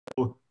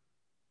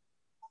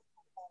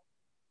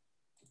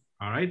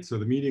All right, so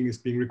the meeting is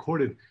being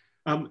recorded.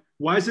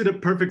 Why is it a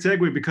perfect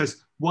segue?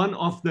 Because one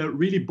of the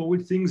really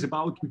bold things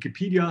about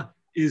Wikipedia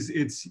is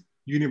its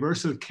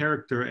universal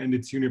character and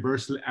its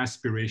universal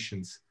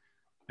aspirations.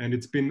 And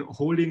it's been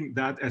holding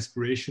that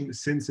aspiration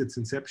since its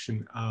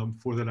inception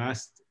for the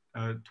last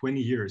 20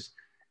 years.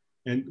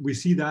 And we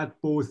see that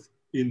both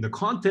in the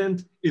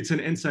content. It's an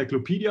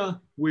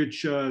encyclopedia,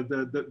 which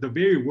the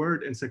very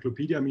word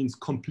encyclopedia means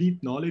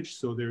complete knowledge.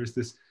 So there is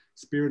this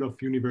spirit of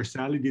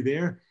universality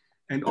there.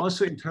 And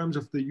also in terms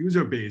of the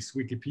user base,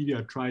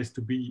 Wikipedia tries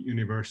to be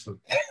universal.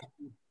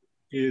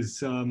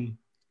 Is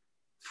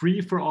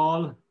free for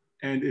all,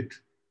 and it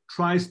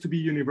tries to be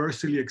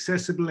universally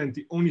accessible. And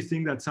the only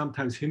thing that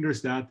sometimes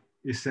hinders that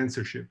is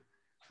censorship.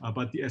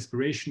 But the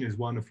aspiration is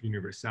one of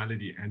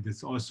universality. And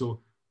it's also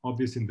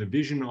obvious in the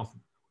vision of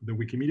the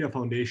Wikimedia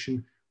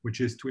Foundation, which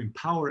is to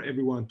empower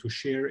everyone to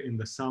share in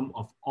the sum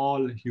of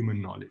all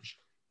human knowledge.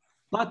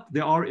 But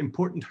there are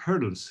important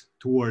hurdles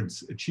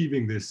towards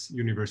achieving this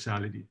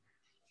universality,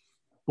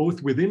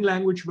 both within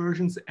language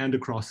versions and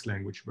across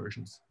language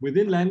versions.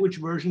 Within language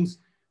versions,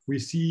 we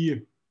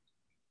see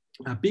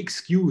big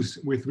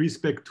skews with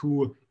respect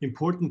to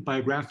important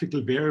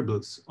biographical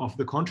variables of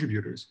the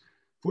contributors.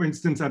 For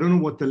instance, I don't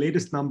know what the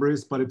latest number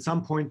is, but at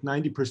some point,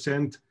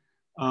 90%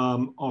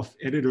 of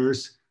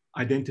editors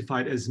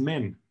identified as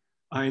men.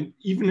 And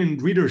even in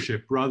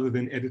readership rather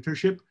than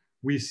editorship,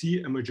 we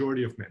see a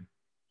majority of men.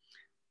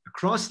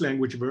 Across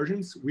language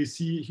versions, we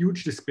see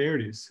huge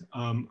disparities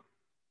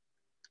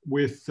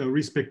with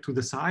respect to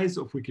the size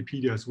of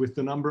Wikipedias, with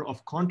the number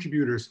of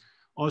contributors,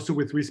 also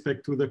with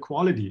respect to the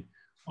quality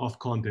of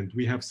content.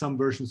 We have some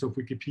versions of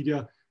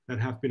Wikipedia that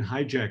have been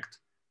hijacked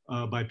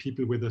by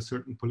people with a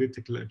certain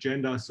political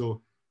agenda,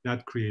 so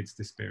that creates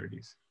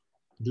disparities.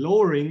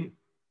 Lowering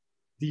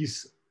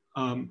these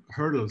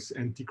hurdles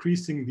and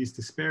decreasing these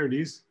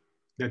disparities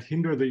that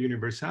hinder the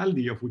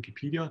universality of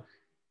Wikipedia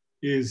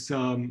is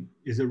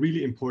a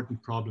really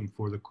important problem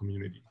for the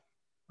community.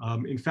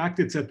 In fact,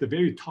 it's at the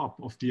very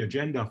top of the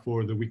agenda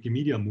for the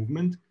Wikimedia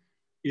movement.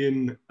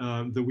 In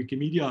the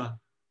Wikimedia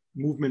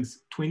movement's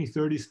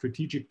 2030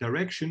 strategic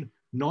direction,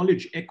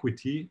 knowledge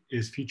equity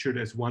is featured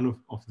as one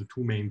of the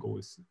two main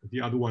goals,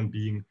 the other one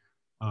being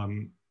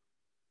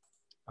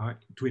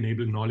to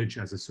enable knowledge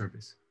as a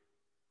service.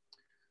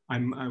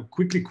 I'm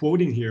quickly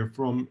quoting here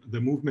from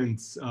the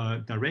movement's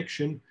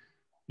direction.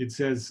 It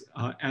says,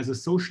 as a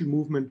social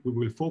movement, we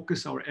will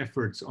focus our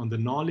efforts on the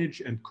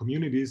knowledge and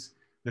communities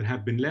that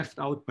have been left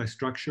out by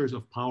structures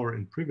of power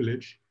and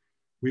privilege.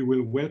 We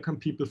will welcome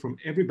people from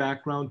every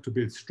background to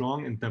build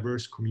strong and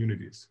diverse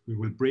communities. We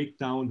will break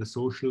down the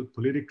social,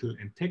 political,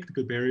 and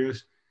technical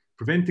barriers,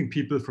 preventing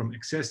people from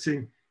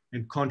accessing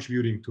and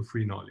contributing to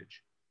free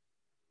knowledge.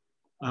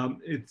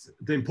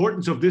 The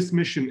importance of this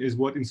mission is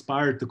what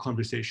inspired the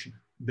conversation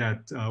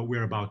that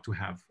we're about to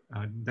have.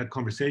 That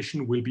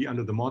conversation will be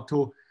under the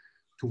motto,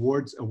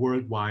 towards a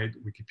worldwide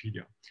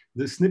Wikipedia.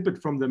 The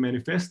snippet from the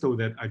manifesto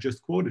that I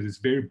just quoted is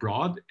very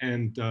broad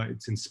and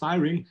it's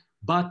inspiring,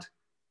 but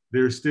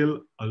there's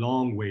still a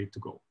long way to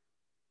go.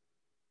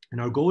 And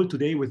our goal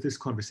today with this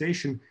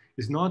conversation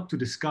is not to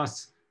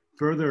discuss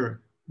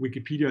further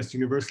Wikipedia's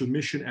universal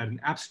mission at an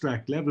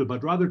abstract level,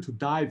 but rather to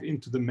dive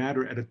into the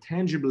matter at a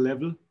tangible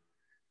level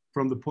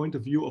from the point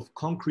of view of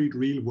concrete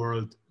real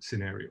world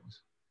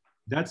scenarios.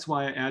 That's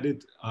why I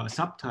added a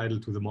subtitle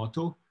to the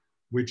motto,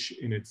 which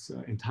in its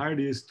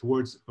entirety is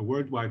towards a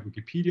worldwide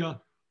Wikipedia,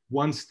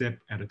 one step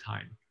at a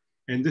time.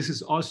 And this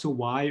is also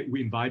why we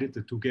invited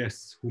the two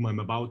guests whom I'm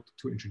about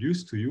to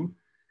introduce to you.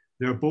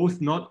 They're both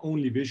not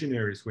only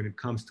visionaries when it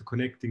comes to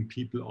connecting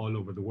people all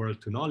over the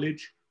world to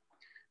knowledge,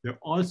 they're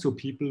also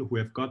people who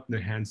have gotten their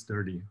hands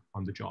dirty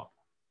on the job.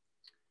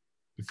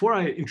 Before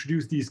I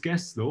introduce these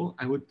guests though,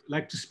 I would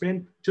like to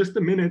spend just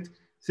a minute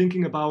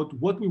thinking about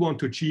what we want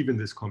to achieve in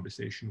this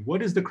conversation.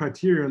 What is the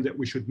criterion that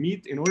we should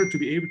meet in order to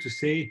be able to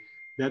say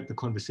that the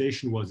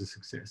conversation was a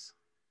success?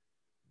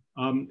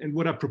 And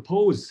what I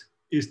propose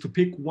is to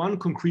pick one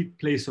concrete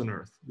place on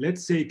earth,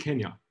 let's say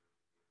Kenya,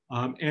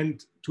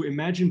 and to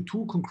imagine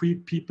two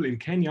concrete people in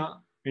Kenya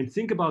and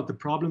think about the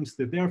problems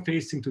that they're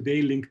facing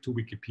today linked to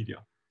Wikipedia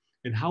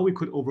and how we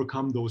could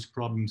overcome those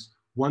problems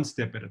one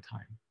step at a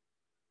time.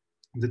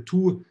 The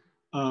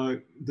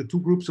two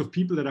groups of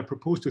people that I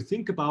propose to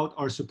think about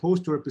are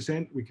supposed to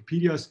represent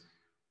Wikipedia's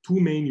two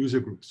main user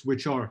groups,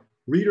 which are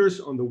readers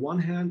on the one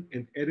hand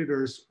and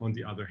editors on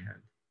the other hand.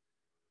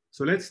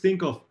 So let's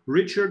think of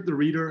Richard the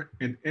reader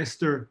and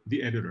Esther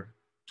the editor,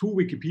 two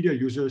Wikipedia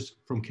users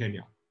from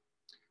Kenya.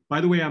 By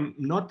the way, I'm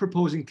not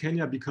proposing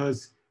Kenya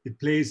because it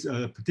plays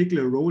a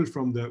particular role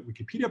from the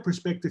Wikipedia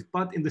perspective,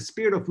 but in the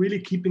spirit of really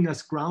keeping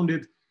us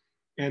grounded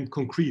and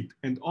concrete,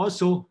 and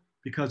also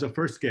because our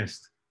first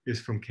guest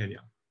is from Kenya.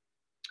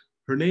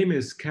 Her name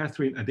is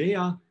Catherine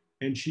Adeya,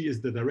 and she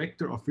is the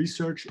Director of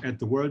Research at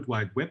the World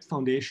Wide Web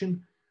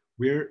Foundation,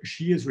 where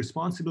she is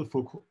responsible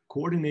for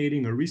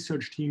coordinating a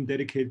research team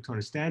dedicated to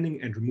understanding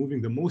and removing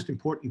the most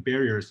important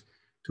barriers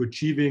to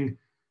achieving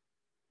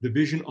the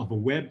vision of a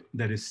web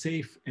that is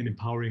safe and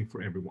empowering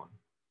for everyone.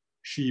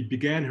 She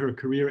began her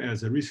career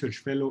as a research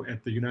fellow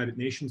at the United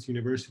Nations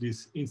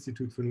University's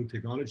Institute for New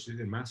Technologies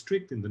in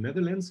Maastricht in the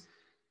Netherlands.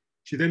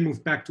 She then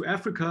moved back to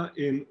Africa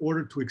in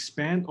order to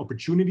expand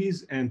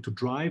opportunities and to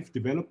drive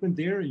development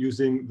there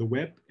using the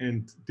web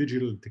and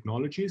digital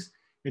technologies.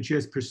 And she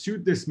has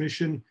pursued this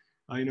mission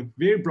in a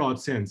very broad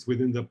sense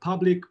within the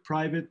public,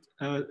 private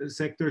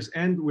sectors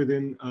and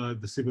within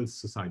the civil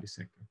society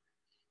sector,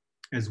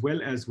 as well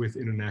as with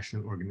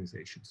international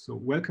organizations. So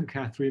welcome,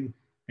 Catherine,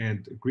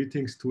 and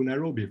greetings to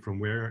Nairobi from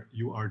where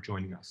you are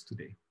joining us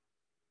today.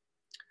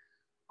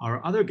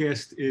 Our other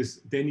guest is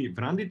Denny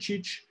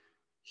Vrandečić.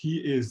 He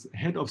is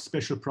head of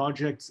special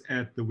projects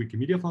at the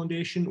Wikimedia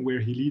Foundation, where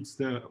he leads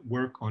the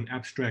work on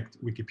abstract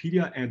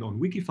Wikipedia and on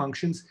wiki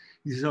functions.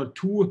 These are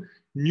two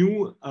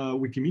new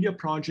Wikimedia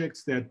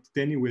projects that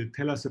Denny will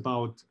tell us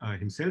about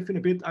himself in a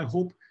bit, I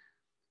hope.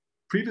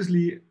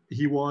 Previously,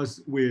 he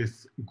was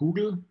with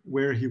Google,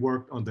 where he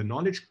worked on the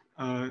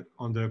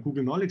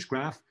Google Knowledge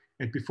Graph.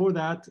 And before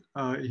that,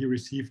 he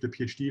received a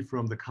PhD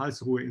from the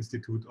Karlsruhe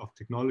Institute of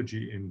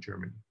Technology in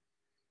Germany.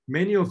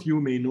 Many of you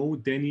may know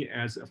Denny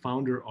as a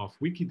founder of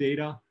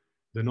Wikidata,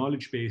 the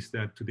knowledge base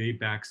that today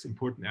backs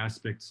important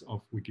aspects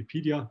of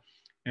Wikipedia.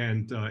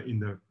 And in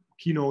the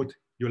keynote,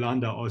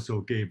 Yolanda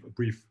also gave a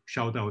brief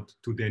shout out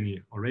to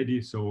Denny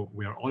already, so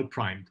we are all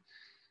primed.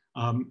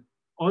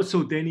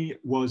 Also, Denny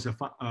was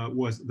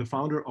the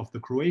founder of the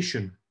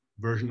Croatian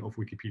version of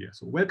Wikipedia.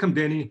 So welcome,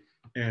 Denny,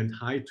 and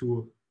hi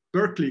to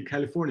Berkeley,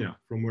 California,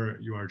 from where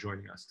you are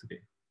joining us today.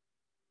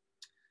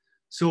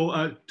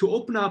 So to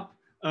open up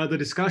the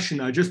discussion,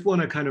 I just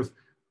want to kind of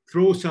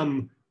throw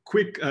some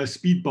quick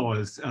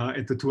speedballs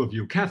at the two of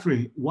you.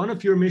 Catherine, one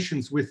of your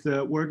missions with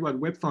the World Wide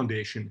Web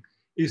Foundation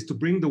is to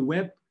bring the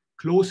web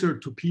closer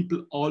to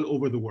people all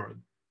over the world.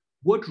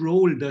 What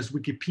role does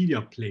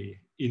Wikipedia play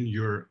in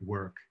your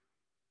work?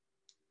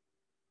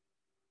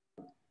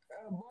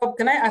 Bob,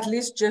 can I at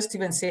least just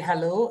even say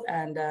hello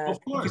and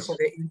thank you for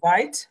the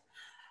invite.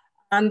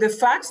 And the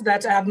fact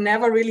that I've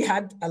never really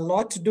had a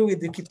lot to do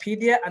with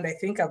Wikipedia, and I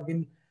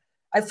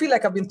feel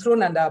like I've been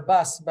thrown under a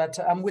bus, but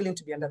I'm willing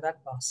to be under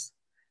that bus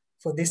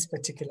for this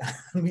particular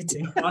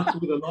meeting. Bus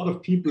with a lot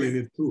of people in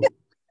it too.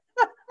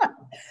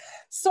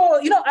 So,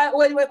 you know,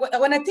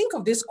 when I think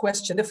of this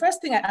question, the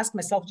first thing I ask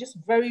myself just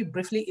very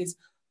briefly is,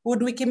 would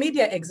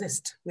Wikimedia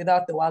exist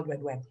without the World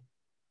Wide Web?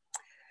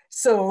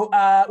 So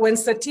when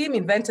Satim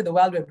invented the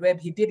World Wide Web,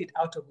 he did it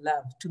out of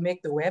love to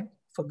make the web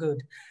for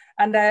good.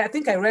 And I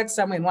think I read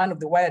somewhere in one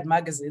of the Wired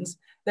magazines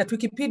that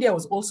Wikipedia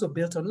was also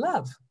built on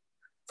love.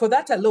 For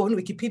that alone,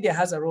 Wikipedia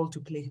has a role to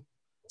play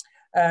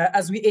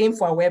as we aim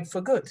for a web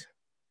for good.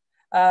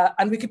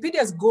 And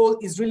Wikipedia's goal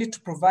is really to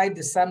provide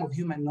the sum of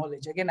human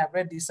knowledge. Again, I've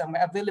read this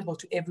somewhere, available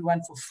to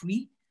everyone for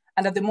free.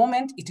 And at the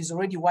moment, it is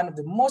already one of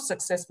the most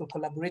successful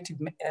collaborative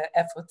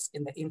efforts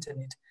in the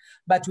internet,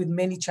 but with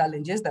many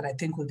challenges that I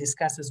think we'll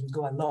discuss as we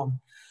go along.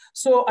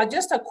 So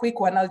just a quick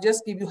one, I'll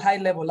just give you high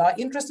level. Our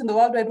interest in the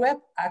World Wide Web,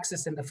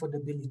 access and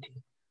affordability.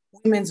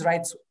 Women's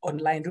rights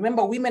online.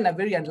 Remember, women are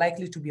very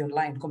unlikely to be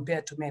online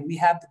compared to men. We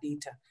have the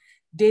data.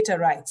 Data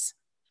rights.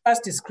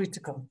 Trust is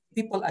critical.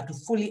 People are to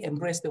fully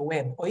embrace the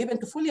web or even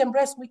to fully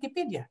embrace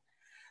Wikipedia.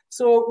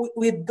 So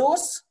with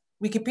those,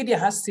 Wikipedia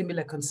has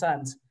similar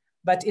concerns,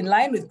 but in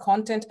line with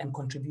content and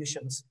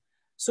contributions.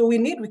 So we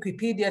need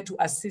Wikipedia to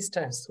assist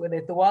us, whether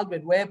it's the World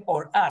Wide Web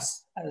or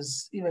us,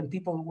 as even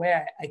people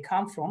where I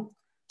come from,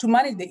 to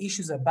manage the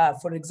issues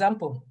above. For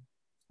example,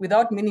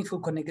 without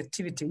meaningful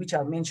connectivity, which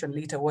I'll mention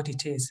later what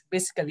it is,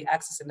 basically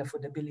access and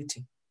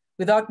affordability,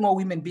 without more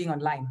women being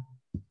online,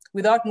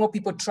 without more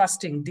people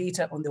trusting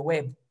data on the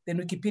web, then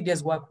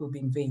Wikipedia's work will be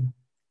in vain.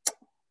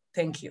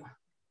 Thank you.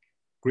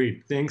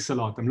 Great, thanks a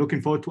lot. I'm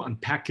looking forward to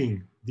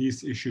unpacking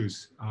these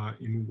issues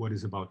in what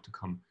is about to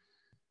come.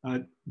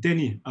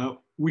 Denny,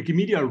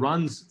 Wikimedia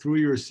runs through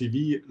your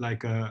CV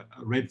like a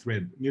red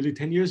thread. Nearly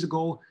 10 years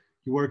ago,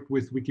 you worked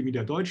with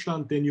Wikimedia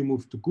Deutschland, then you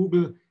moved to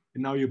Google,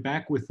 and now you're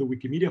back with the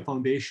Wikimedia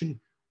Foundation.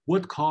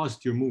 What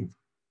caused your move?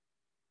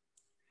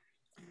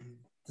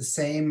 The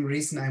same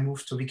reason I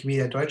moved to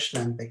Wikimedia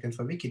Deutschland back then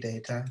for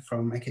Wikidata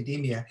from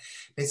academia.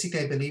 Basically,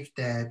 I believe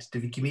that the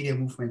Wikimedia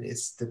movement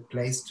is the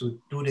place to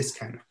do this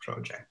kind of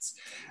projects.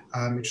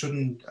 It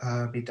shouldn't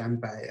be done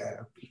by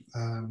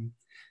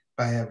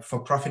a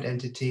for-profit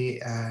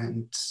entity,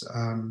 and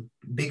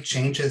big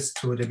changes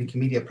to the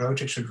Wikimedia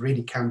project should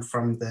really come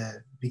from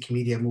the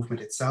Wikimedia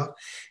movement itself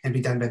and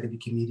be done by the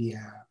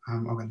Wikimedia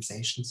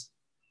organizations.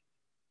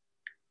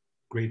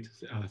 Great,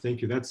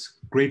 thank you. That's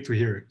great to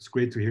hear. It's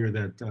great to hear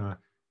that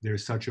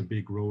there's such a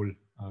big role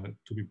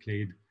to be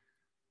played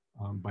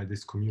by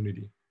this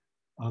community.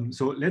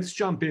 So let's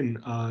jump in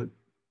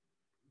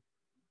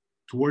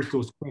towards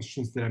those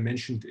questions that I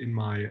mentioned in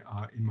my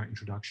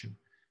introduction.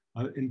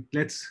 And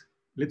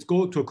let's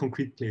go to a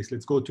concrete place.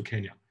 Let's go to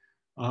Kenya.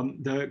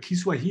 The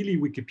Kiswahili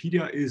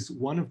Wikipedia is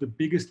one of the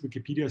biggest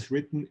Wikipedias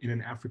written in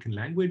an African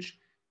language.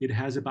 It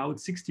has about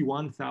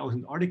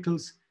 61,000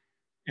 articles,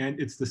 and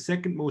it's the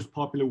second most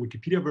popular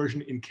Wikipedia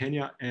version in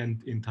Kenya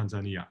and in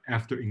Tanzania,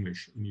 after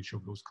English in each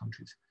of those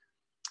countries.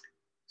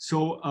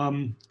 So,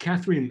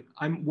 Catherine,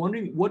 I'm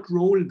wondering, what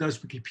role does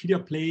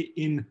Wikipedia play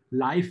in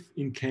life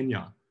in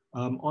Kenya,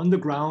 on the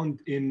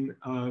ground in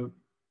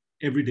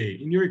every day?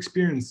 In your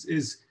experience,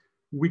 is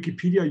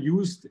Wikipedia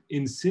used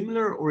in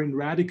similar or in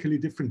radically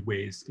different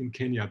ways in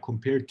Kenya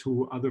compared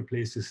to other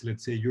places,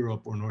 let's say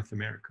Europe or North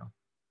America?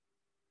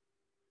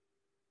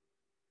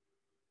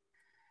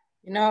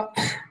 You know,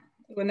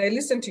 when I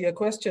listen to your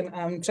question,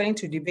 I'm trying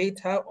to debate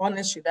how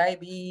honest should I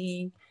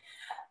be?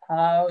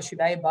 How should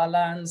I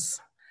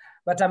balance?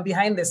 But I'm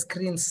behind the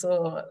screen,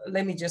 so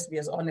let me just be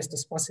as honest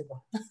as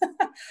possible.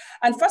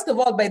 And first of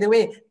all, by the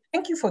way,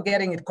 thank you for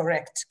getting it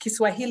correct.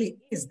 Kiswahili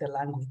is the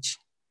language.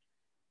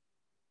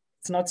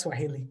 It's not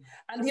Swahili.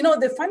 And you know,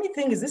 the funny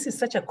thing is this is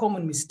such a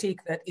common mistake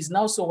that is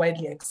now so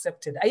widely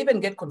accepted. I even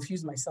get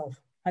confused myself,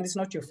 and it's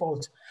not your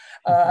fault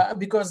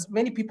because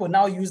many people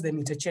now use them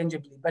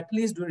interchangeably, but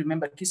please do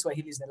remember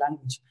Kiswahili is the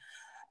language.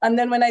 And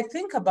then when I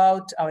think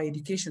about our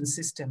education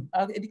system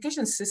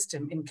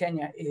in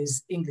Kenya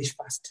is English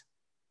first.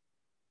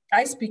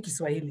 I speak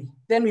Kiswahili.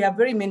 Then we have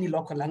very many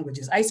local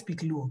languages. I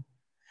speak Luo.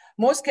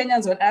 Most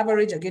Kenyans on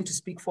average are going to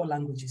speak 4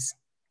 languages.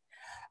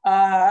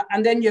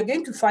 And then you're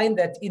going to find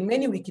that in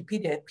many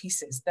Wikipedia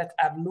pieces that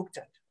I've looked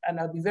at, and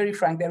I'll be very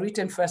frank, they're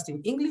written first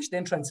in English,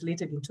 then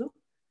translated into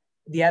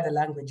the other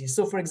languages.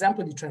 So for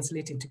example, you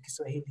translate into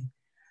Kiswahili.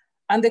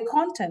 And the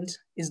content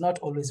is not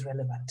always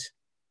relevant.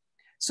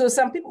 So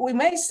some people, we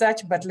may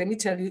search, but let me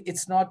tell you,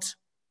 it's not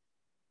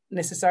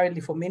necessarily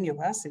for many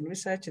of us in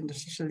research, and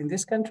especially in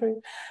this country,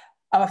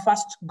 our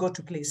first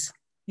go-to place.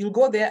 You'll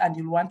go there and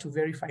you'll want to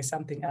verify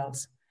something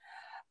else.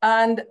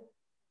 And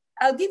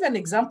I'll give an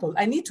example.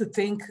 I need to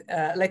think,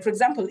 like for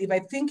example, if I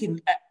think in,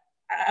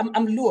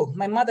 I'm Luo,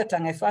 my mother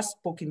tongue, I first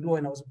spoke in Luo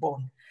when I was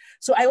born.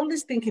 So I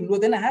always think in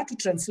Luo, then I had to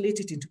translate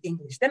it into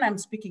English. Then I'm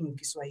speaking in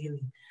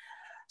Kiswahili.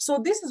 So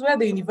this is where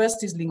the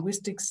university's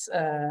linguistics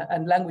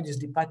and languages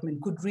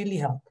department could really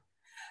help.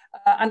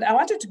 And I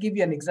wanted to give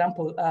you an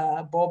example,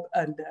 Bob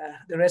and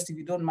the rest, if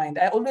you don't mind.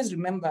 I always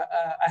remember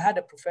I had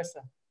a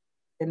professor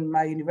in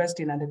my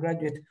university in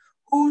undergraduate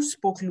who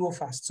spoke Luo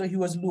first. So he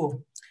was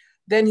Luo.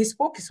 Then he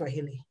spoke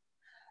Kiswahili.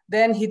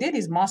 Then he did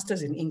his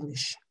master's in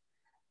English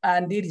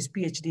and did his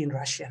PhD in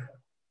Russian.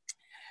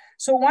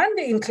 So one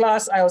day in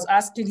class, I was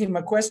asking him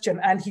a question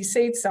and he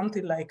said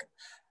something like,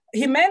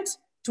 he meant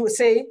to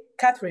say,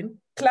 Catherine,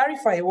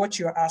 clarify what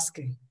you're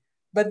asking.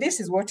 But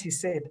this is what he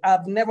said.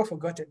 I've never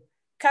forgotten.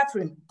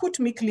 Catherine, put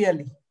me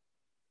clearly.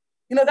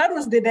 You know, that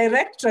was the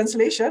direct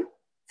translation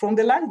from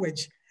the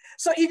language.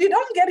 So if you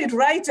don't get it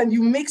right and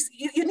you mix,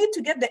 you need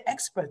to get the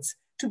experts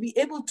to be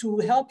able to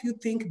help you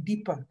think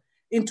deeper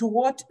into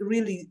what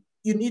really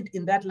you need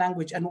in that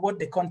language and what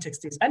the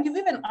context is. And you've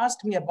even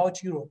asked me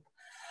about Europe.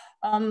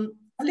 I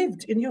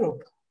lived in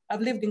Europe.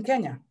 I've lived in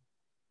Kenya.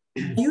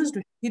 I used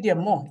Wikipedia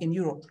more in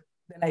Europe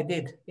than I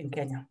did in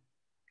Kenya.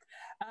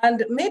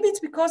 And maybe it's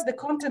because the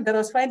content that I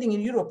was finding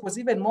in Europe was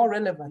even more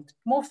relevant,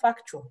 more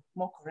factual,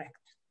 more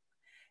correct.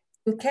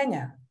 In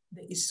Kenya,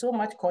 there is so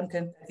much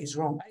content that is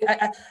wrong.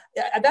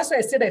 That's why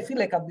I said I feel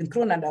like I've been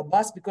thrown under a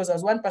bus because I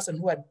was one person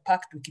who had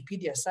packed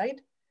Wikipedia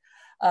aside.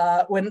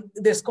 When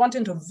there's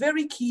content of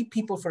very key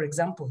people, for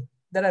example,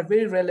 that are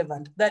very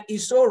relevant, that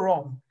is so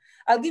wrong.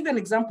 I'll give you an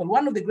example.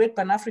 One of the great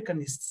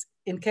Pan-Africanists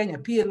in Kenya,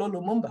 P.L.O.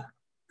 Lumumba,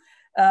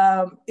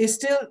 it's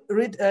still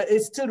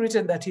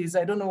written that he's,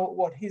 I don't know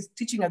what, he's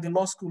teaching at the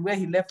law school where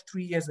he left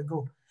 3 years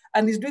ago.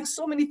 And he's doing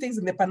so many things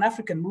in the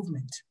Pan-African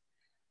movement.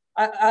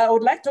 I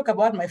would like to talk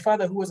about my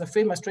father, who was a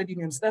famous trade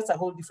unionist. That's a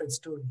whole different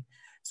story.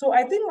 So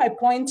I think my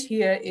point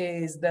here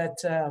is that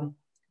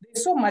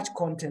there's so much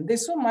content.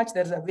 There's so much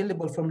that is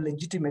available from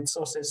legitimate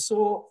sources.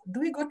 So do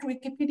we go to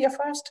Wikipedia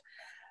first?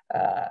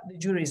 The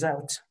jury is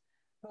out.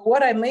 But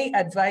what I may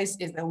advise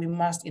is that we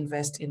must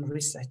invest in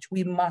research.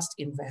 We must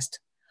invest.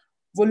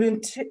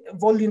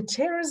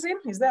 Volunteerism,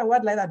 is there a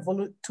word like that?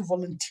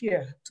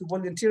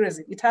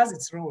 Volunteerism, it has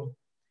its role.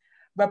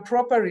 But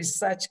proper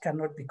research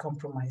cannot be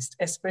compromised,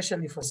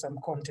 especially for some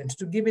content,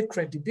 to give it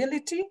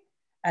credibility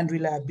and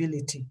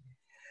reliability.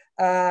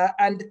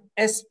 And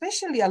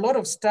especially a lot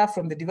of stuff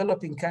from the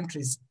developing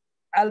countries,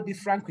 I'll be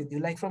frank with you,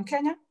 like from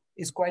Kenya,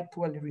 is quite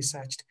poorly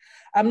researched.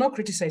 I'm not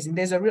criticizing,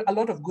 there's a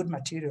lot of good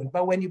material,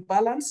 but when you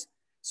balance,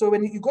 so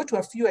when you go to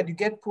a few and you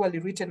get poorly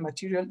written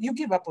material, you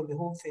give up on the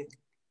whole thing.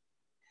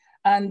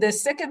 And the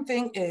second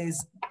thing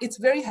is, it's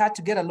very hard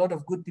to get a lot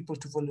of good people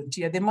to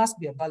volunteer. There must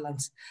be a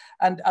balance.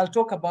 And I'll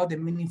talk about the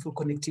meaningful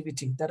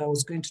connectivity that I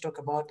was going to talk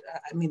about,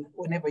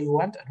 whenever you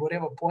want, at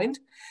whatever point,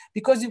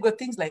 because you've got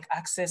things like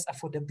access,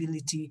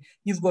 affordability,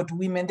 you've got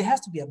women, there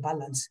has to be a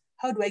balance.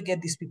 How do I get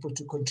these people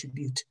to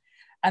contribute?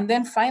 And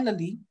then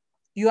finally,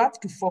 you have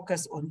to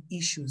focus on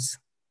issues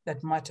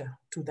that matter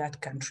to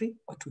that country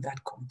or to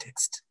that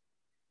context.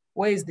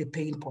 Where is the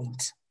pain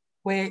point?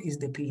 Where is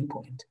the pain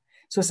point?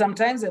 So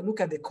sometimes I look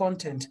at the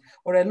content,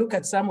 or I look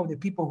at some of the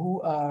people who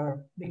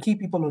are the key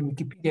people on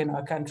Wikipedia in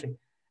our country.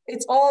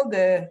 It's all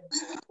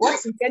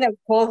what's in Kenya,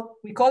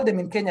 we call them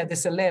in Kenya the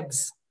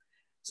celebs.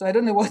 So I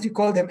don't know what you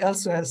call them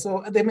elsewhere.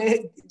 So they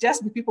may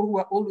just be people who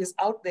are always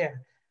out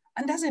there.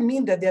 And doesn't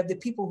mean that they're the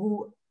people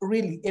who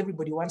really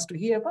everybody wants to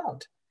hear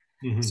about.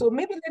 Mm-hmm. So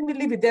maybe let me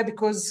leave it there,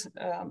 because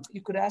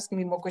you could ask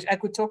me more questions. I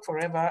could talk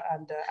forever.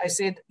 And I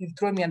said, you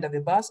throw me under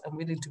the bus, I'm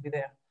willing to be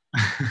there.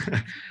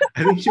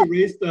 I think you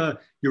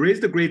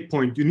raised a great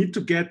point.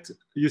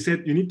 You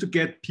said you need to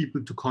get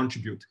people to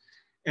contribute.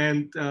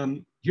 And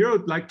here I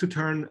would like to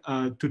turn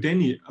to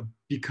Denny,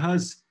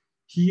 because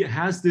he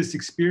has this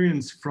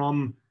experience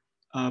from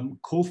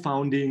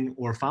co-founding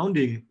or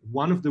founding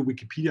one of the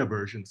Wikipedia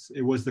versions.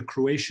 It was the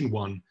Croatian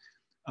one,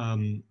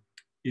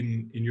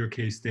 in your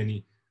case,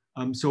 Denny.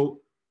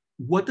 So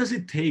what does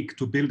it take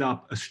to build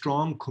up a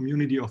strong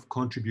community of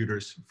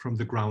contributors from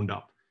the ground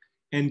up?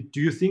 And do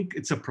you think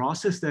it's a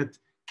process that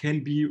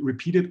can be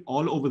repeated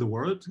all over the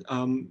world?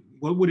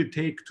 What would it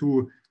take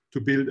to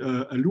build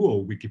a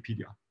Luo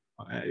Wikipedia?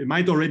 It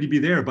might already be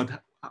there,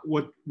 but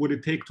what would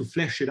it take to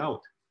flesh it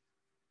out?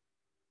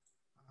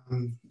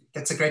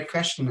 That's a great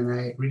question, and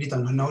I really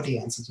don't know the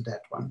answer to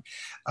that one.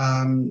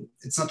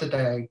 It's not that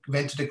I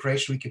went to the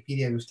Croatian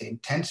Wikipedia with the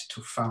intent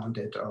to found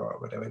it or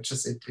whatever. It's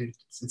just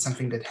it's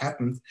something that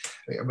happened.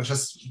 I was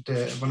just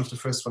one of the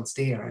first ones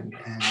there,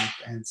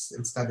 and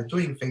started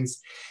doing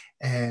things,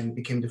 and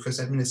became the first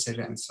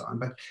administrator and so on.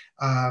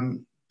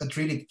 But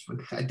really,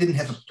 I didn't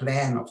have a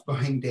plan of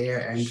going there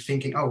and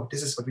thinking, oh,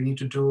 this is what we need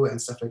to do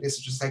and stuff like this.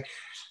 It's just like,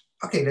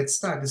 okay, let's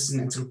start. This is an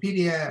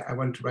encyclopedia. I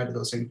want to write it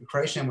also in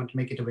Croatian. I want to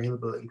make it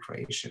available in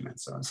Croatian and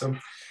so on. So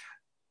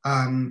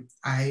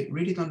I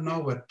really don't know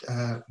what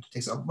it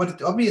takes. What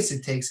it obviously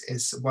takes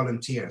is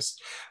volunteers.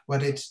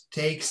 What it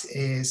takes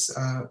is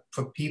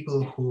for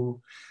people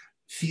who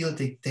feel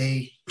that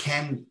they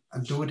can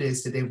do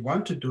this, that they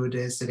want to do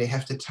this, that they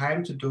have the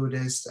time to do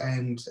this,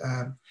 and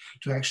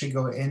to actually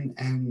go in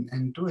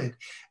and do it.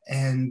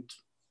 And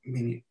I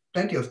mean,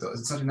 plenty of those.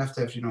 It's not enough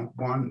to have,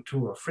 1,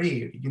 2, or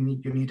 3. You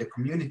need a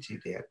community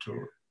there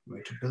to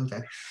build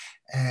that.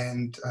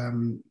 And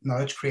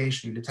knowledge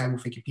creation in the time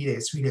of Wikipedia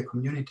is really a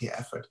community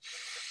effort.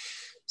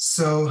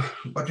 So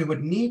what we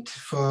would need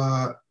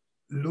for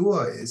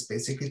Luo is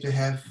basically to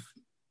have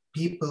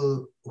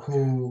people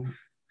who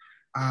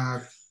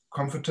are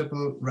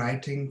comfortable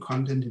writing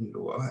content in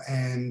Luo,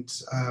 and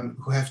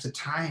who have the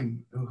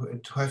time,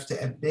 to have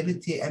the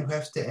ability, and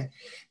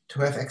to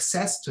have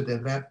access to the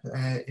web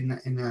in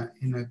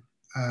a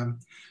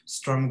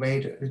strong way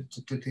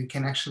that they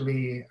can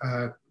actually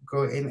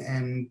go in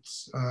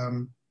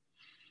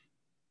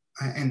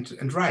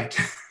and write.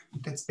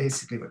 That's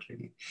basically what we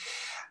need.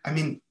 I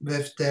mean,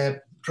 with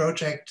the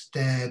project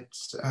that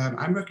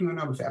I'm working on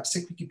now with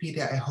Abstract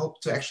Wikipedia, I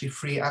hope to actually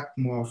free up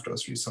more of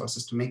those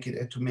resources to make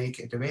it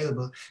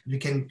available. We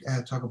can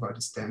talk about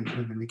this then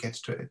when we get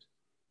to it.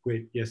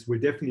 Great. Yes, we'll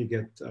definitely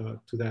get to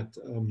that.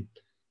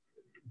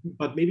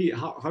 But maybe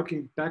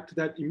harking back to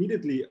that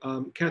immediately,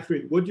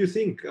 Catherine, what do you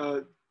think,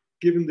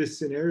 given this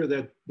scenario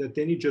that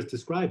Denny just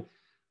described,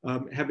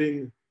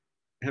 having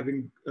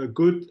a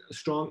good,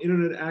 strong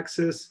internet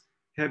access,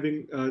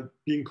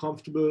 being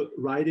comfortable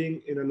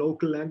writing in a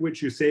local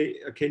language? You say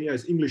Kenya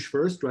is English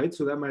first, right?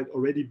 So that might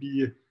already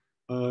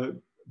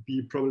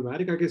be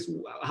problematic, I guess.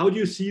 How do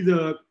you see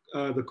the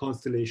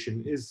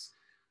constellation?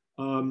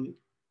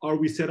 Are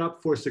we set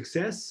up for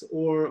success,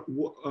 or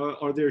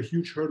are there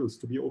huge hurdles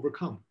to be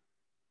overcome?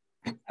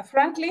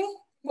 Frankly,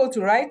 go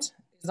to write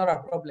is not a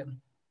problem.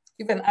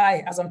 Even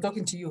I, as I'm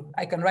talking to you,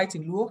 I can write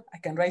in Luo, I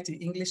can write in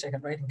English, I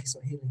can write in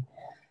Kiswahili.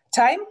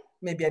 Time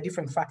may be a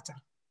different factor,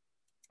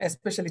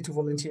 especially to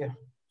volunteer.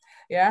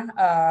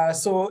 Yeah,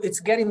 so it's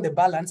getting the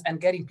balance and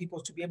getting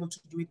people to be able to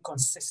do it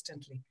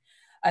consistently.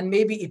 And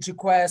maybe it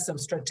requires some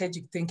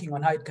strategic thinking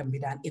on how it can be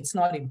done. It's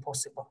not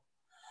impossible.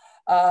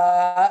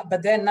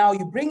 But then now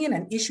you bring in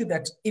an issue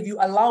that, if you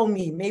allow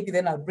me, maybe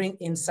then I'll bring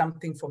in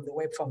something from the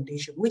Web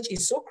Foundation, which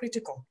is so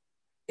critical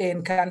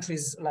in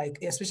countries like,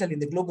 especially in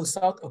the global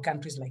south, or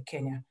countries like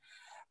Kenya.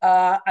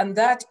 And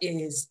that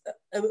is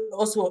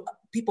also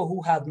people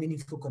who have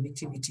meaningful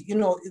connectivity.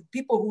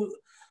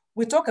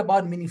 We talk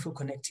about meaningful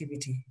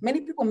connectivity.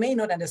 Many people may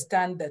not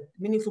understand that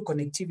meaningful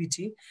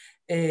connectivity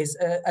is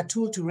a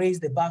tool to raise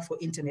the bar for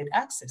internet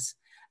access.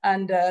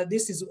 And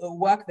this is a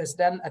work that's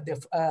done at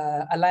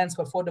the Alliance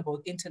for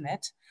Affordable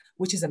Internet,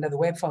 which is under the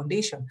Web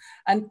Foundation.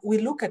 And we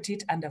look at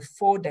it under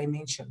 4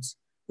 dimensions: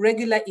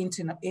 regular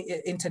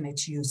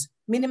internet use,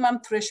 minimum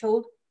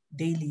threshold,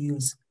 daily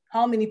use.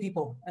 How many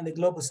people in the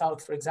global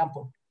south, for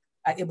example,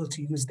 are able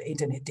to use the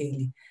internet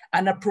daily?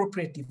 An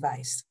appropriate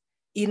device,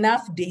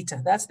 enough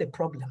data. That's the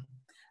problem.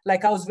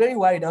 Like, I was very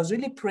worried. I was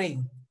really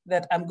praying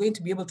that I'm going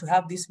to be able to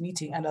have this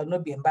meeting and I'll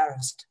not be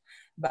embarrassed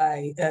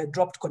by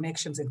dropped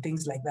connections and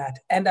things like that.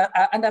 And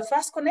a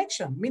fast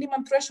connection,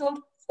 minimum threshold,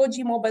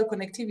 4G mobile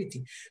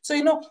connectivity. So,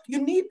 you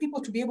need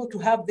people to be able to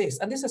have this.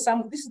 And this is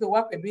the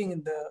work we're doing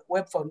in the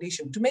Web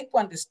Foundation, to make people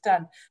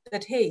understand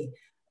that, hey,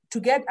 to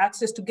get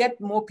access, to get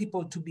more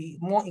people to be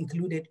more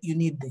included, you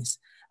need this.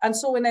 And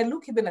so when I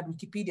look even at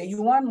Wikipedia,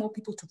 you want more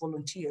people to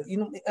volunteer.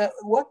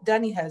 What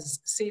Denny has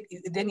said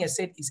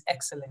is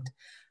excellent.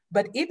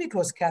 But if it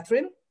was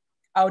Catherine,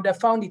 I would have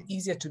found it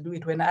easier to do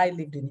it when I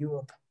lived in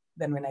Europe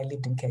than when I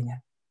lived in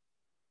Kenya.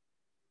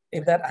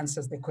 If that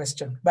answers the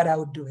question, but I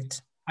would do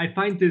it. I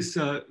find this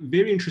a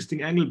very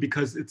interesting angle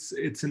because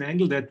it's an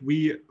angle that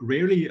we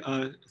rarely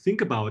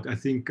think about. I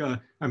think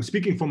I'm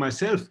speaking for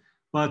myself,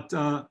 but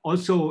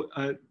also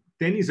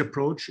Denny's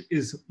approach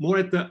is more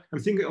at the, I'm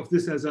thinking of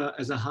this as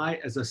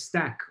a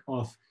stack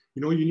of,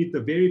 you know, you need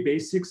the very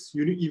basics,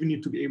 you even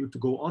need to be able to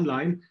go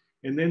online,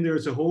 and then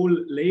there's a whole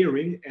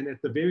layering, and at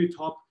the very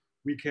top,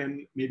 we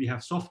can maybe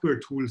have software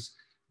tools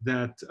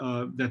that,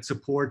 that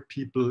support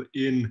people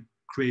in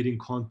creating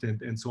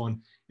content and so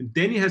on. And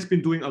Denny has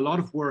been doing a lot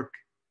of work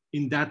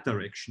in that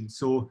direction.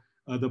 So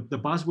the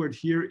buzzword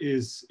here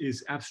is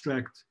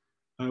abstract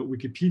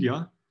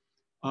Wikipedia,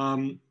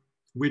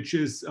 which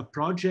is a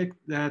project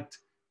that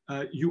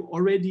you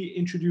already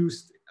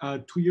introduced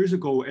 2 years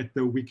ago at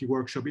the Wiki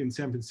workshop in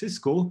San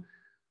Francisco.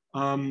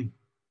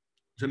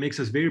 So it makes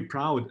us very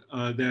proud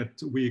that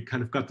we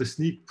kind of got the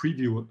sneak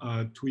preview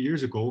 2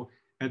 years ago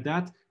at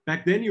that.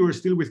 Back then you were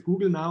still with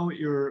Google, now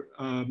you're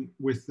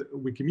with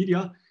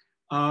Wikimedia,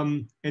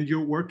 and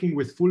you're working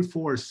with full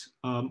force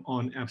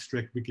on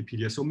abstract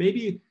Wikipedia. So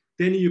maybe,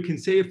 Denny, you can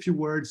say a few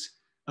words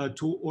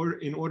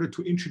in order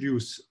to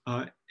introduce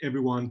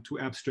everyone to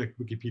abstract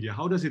Wikipedia.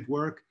 How does it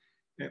work?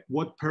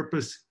 What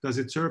purpose does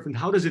it serve? And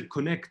how does it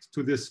connect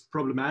to this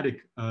problematic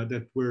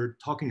that we're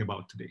talking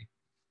about today?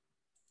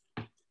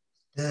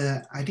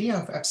 The idea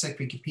of abstract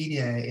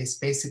Wikipedia is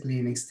basically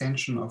an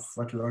extension of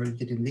what we already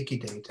did in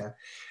Wikidata,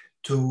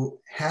 to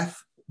have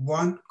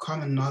one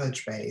common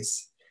knowledge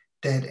base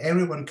that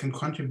everyone can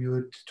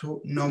contribute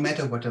to, no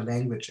matter what the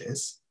language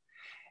is,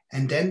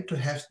 and then to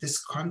have this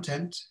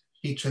content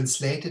be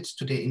translated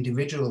to the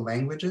individual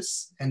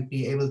languages and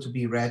be able to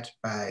be read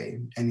by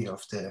any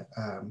of the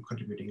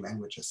contributing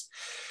languages.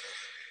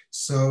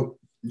 So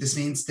this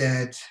means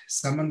that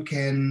someone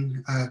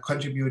can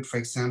contribute, for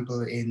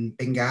example, in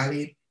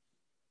Bengali,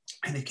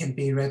 and it can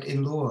be read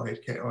in Luo,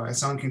 or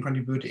someone can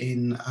contribute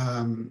in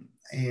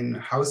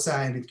Hausa,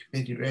 and it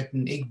can be read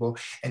in Igbo,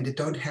 and they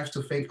don't have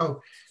to think,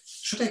 oh,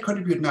 should I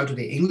contribute now to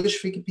the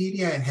English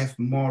Wikipedia and have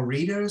more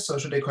readers, or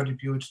should I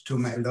contribute to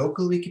my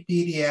local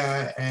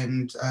Wikipedia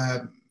and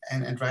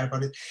write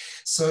about it?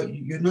 So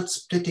you're not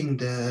splitting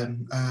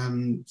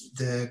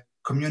the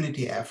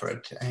community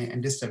effort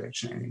in this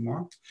direction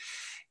anymore.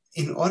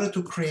 In order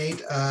to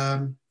create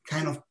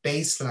kind of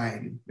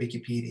baseline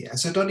Wikipedia.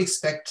 So don't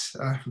expect,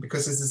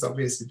 because this is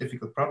obviously a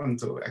difficult problem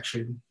to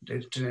actually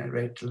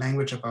generate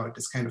language about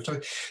this kind of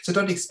topic. So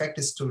don't expect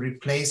this to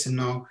replace, you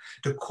know,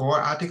 the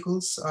core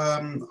articles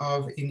in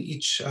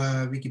each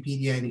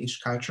Wikipedia in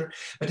each culture,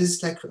 but this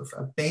is like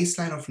a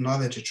baseline of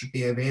knowledge that should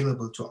be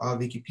available to all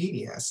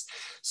Wikipedias.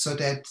 So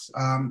that,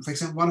 for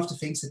example, one of the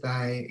things that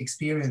I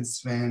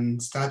experienced when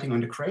starting on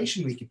the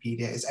Croatian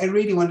Wikipedia is I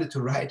really wanted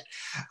to write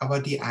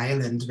about the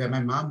island where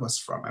my mom was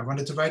from. I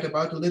wanted to write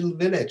about a little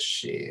village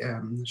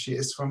she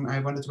is from. I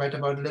wanted to write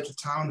about a little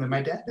town where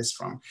my dad is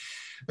from.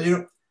 But you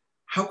know,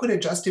 how could I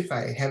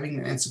justify having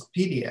an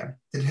encyclopedia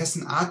that has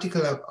an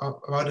article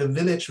about a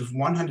village with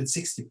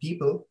 160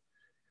 people,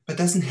 but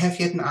doesn't have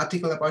yet an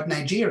article about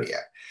Nigeria?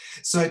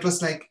 So it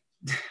was like,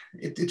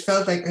 it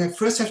felt like I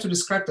first have to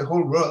describe the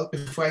whole world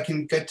before I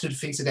can get to the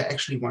things that I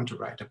actually want to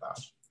write about.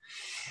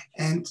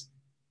 And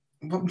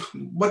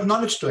what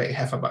knowledge do I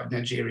have about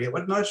Nigeria?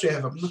 What knowledge do I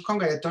have about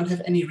Congo? I don't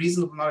have any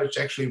reasonable knowledge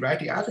to actually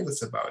write the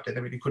articles about it. I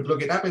mean, you could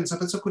look it up and so,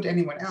 but so could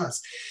anyone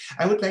else.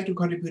 I would like to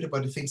contribute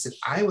about the things that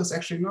I was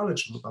actually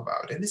knowledgeable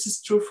about. And this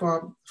is true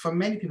for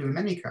many people in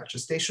many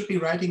cultures. They should be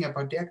writing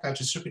about their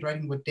cultures, should be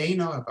writing what they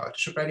know about,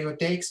 should be writing about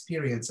their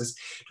experiences,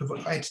 to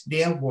provide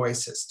their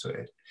voices to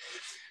it.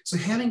 So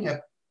having a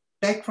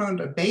background,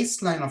 a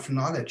baseline of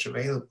knowledge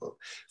available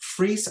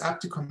frees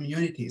up the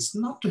communities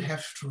not to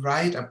have to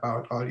write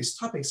about all these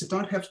topics. You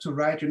don't have to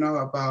write, you know,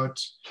 about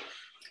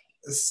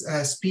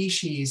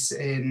species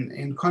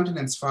in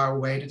continents far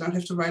away. They don't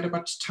have to write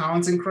about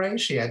towns in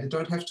Croatia. They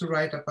don't have to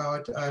write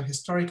about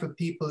historical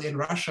people in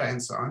Russia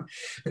and so on.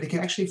 But they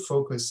can actually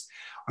focus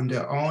on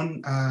their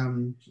own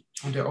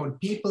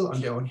people,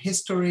 on their own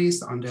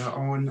histories, on their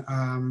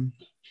own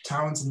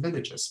towns and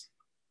villages.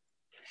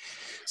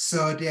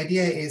 So the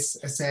idea is,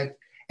 as I said,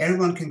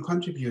 everyone can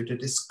contribute to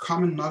this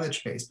common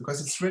knowledge base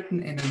because it's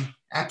written in an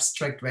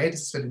abstract way.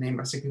 This is where the name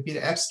of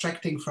Wikipedia,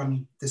 abstracting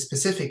from the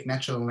specific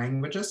natural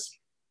languages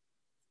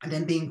and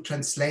then being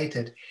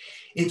translated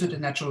into the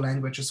natural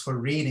languages for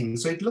reading.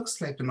 So it looks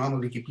like the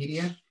normal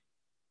Wikipedia,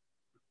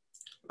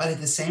 but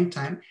at the same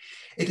time,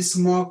 it is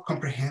more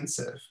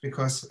comprehensive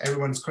because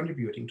everyone is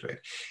contributing to it.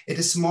 It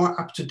is more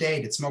up to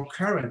date. It's more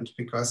current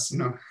because, you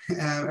know,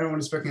 everyone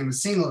is working on a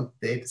single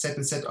data set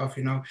instead of,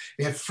 you know,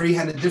 we have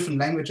 300 different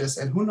languages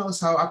and who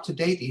knows how up to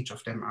date each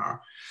of them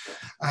are.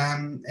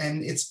 And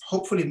it's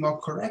hopefully more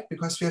correct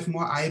because we have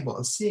more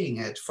eyeballs seeing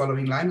it,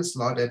 following Linus'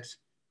 law that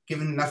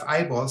given enough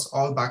eyeballs,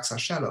 all bugs are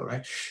shallow,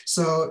 right?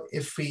 So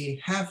if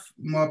we have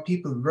more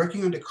people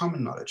working on the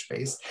common knowledge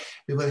base,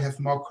 we will have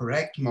more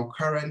correct, more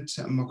current,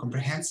 more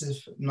comprehensive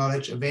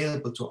knowledge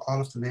available to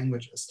all of the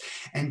languages.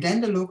 And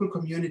then the local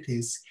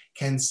communities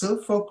can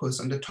still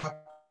focus on the topics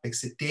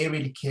topics that they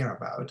really care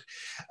about,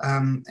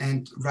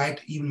 and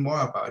write even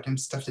more about them,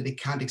 stuff that they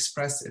can't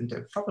express in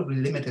the probably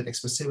limited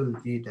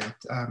expressibility that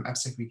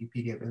abstract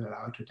Wikipedia will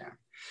allow to them.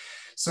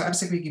 So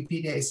abstract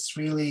Wikipedia is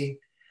really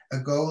a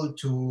goal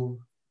to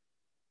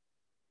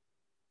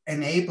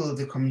enable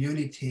the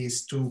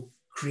communities to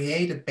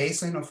create a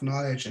baseline of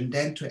knowledge and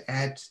then to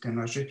add the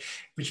knowledge,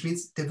 which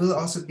means there will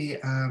also be,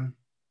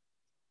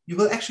 you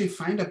will actually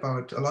find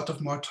about a lot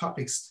of more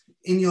topics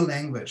in your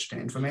language, the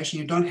information.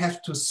 You don't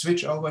have to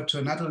switch over to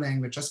another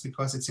language just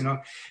because it's, you know,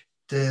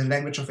 the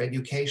language of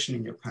education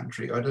in your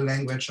country or the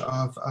language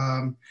of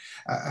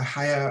a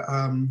higher,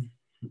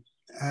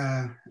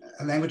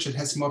 a language that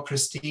has more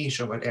prestige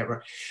or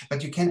whatever,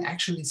 but you can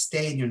actually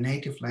stay in your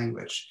native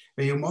language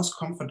where you're most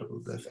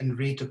comfortable with and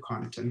read the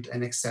content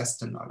and access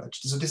the knowledge.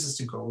 So this is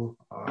the goal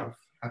of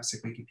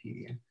abstract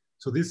Wikipedia.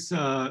 So this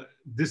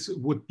this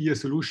would be a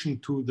solution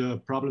to the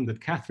problem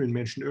that Catherine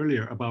mentioned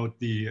earlier about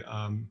the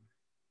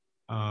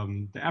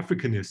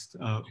Africanist,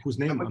 whose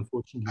name,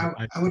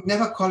 unfortunately, I would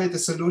never call it a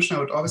solution. I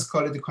would always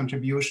call it a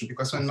contribution,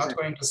 because we're not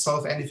going to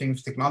solve anything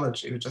with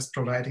technology. We're just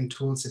providing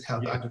tools that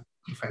help other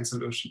people find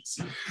solutions.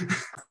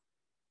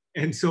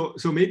 And so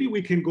maybe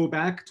we can go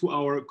back to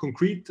our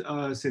concrete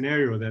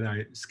scenario that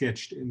I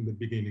sketched in the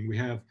beginning. We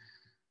have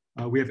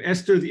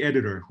Esther, the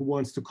editor, who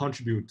wants to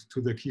contribute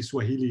to the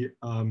Kiswahili,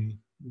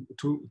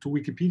 to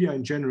Wikipedia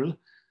in general.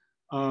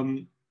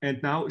 And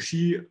now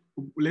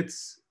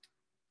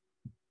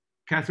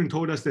Catherine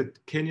told us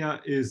that Kenya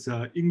is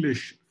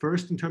English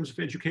first in terms of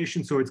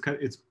education, so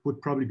it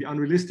would probably be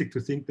unrealistic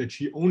to think that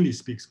she only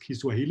speaks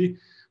Kiswahili.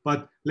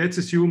 But let's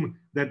assume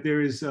that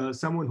there is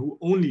someone who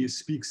only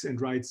speaks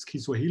and writes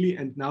Kiswahili,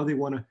 and now they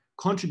want to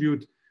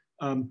contribute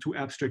to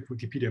abstract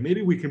Wikipedia.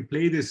 Maybe we can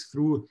play this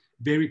through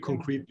very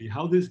concretely.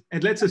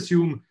 And let's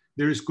assume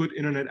there is good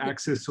internet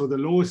access, so the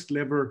lowest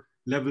level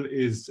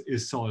is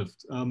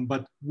solved.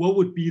 But what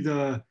would be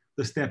the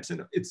steps?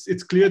 And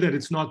it's clear that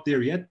it's not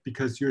there yet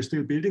because you're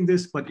still building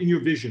this, but in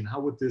your vision, how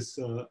would this,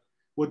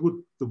 what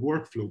would the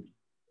workflow be?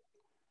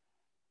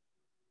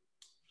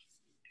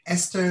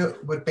 Esther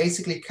would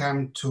basically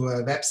come to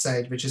a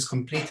website which is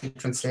completely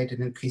translated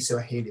in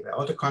Kiswahili, where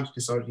all the content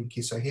is already in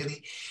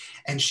Kiswahili,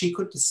 and she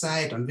could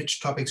decide on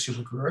which topics she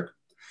would work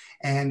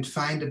and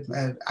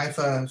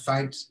either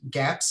find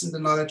gaps in the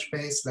knowledge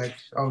base, like,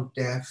 oh,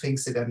 there are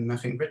things that are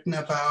nothing written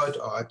about,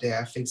 or there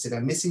are things that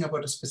are missing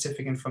about a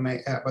specific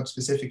information, about a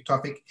specific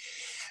topic,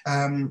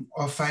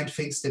 or find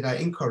things that are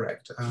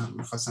incorrect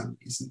for some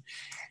reason.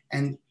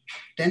 And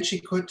then she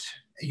could,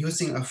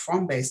 using a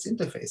form-based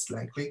interface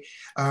likely,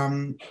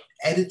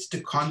 edit the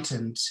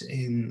content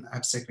in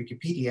abstract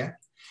Wikipedia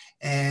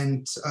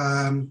and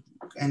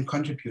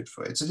contribute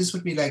for it. So this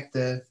would be like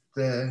the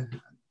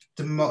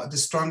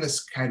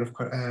strongest kind of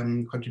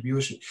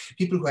contribution.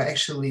 People who are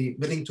actually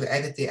willing to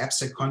edit the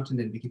abstract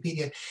content in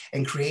Wikipedia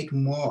and create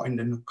more in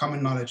the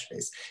common knowledge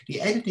base. The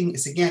editing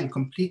is, again,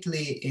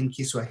 completely in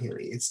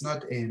Kiswahili. It's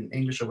not in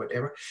English or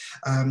whatever,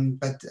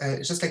 but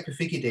it's just like with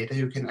Wikidata,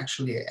 you can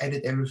actually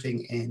edit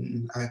everything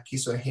in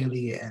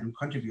Kiswahili and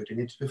contribute in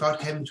it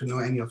without having to know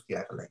any of the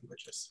other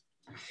languages.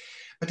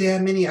 But there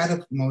are many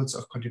other modes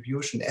of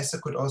contribution. Esther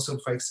could also,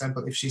 for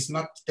example, if she's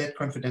not that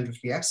confident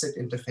with the abstract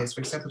interface,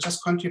 for example,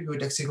 just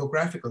contribute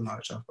lexicographical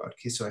knowledge about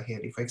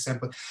Kiswahili. For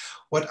example,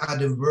 what are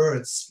the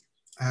words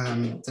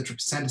that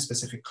represent a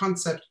specific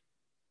concept?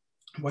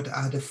 What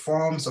are the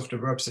forms of the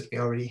verbs that we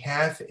already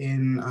have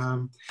in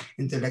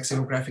the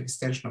lexicographic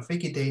extension of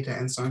Wikidata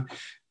and so on,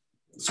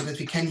 so that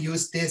we can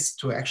use this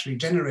to actually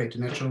generate a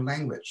natural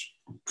language.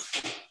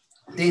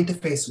 The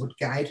interface would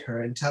guide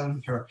her and tell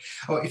her,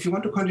 oh, if you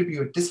want to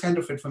contribute this kind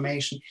of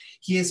information,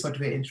 here's what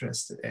we're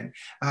interested in.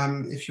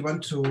 If you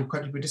want to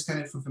contribute this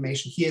kind of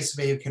information, here's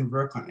where you can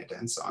work on it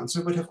and so on. So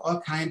we would have all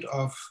kind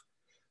of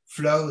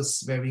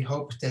flows where we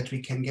hope that we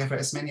can gather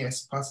as many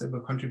as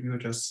possible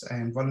contributors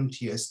and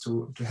volunteers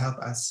to help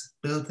us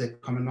build the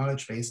common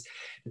knowledge base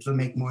that will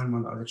make more and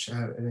more knowledge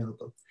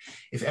available.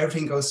 If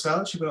everything goes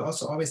well, she will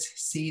also always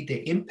see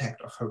the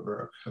impact of her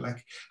work,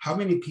 like how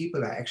many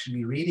people are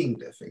actually reading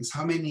the things,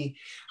 how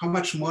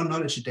much more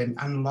knowledge did they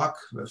unlock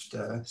with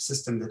the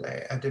system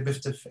that I did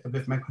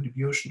with my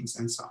contributions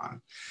and so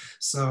on.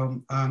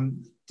 So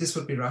this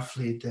would be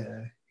roughly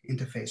the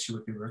interface you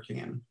would be working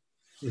in.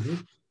 Mm-hmm.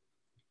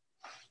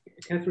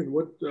 Catherine,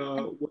 what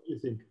do you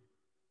think?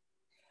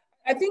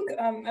 I think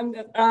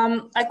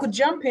I could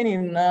jump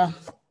in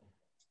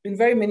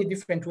very many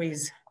different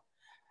ways.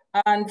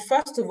 And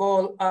first of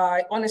all,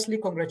 I honestly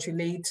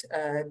congratulate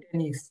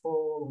Denny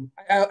for.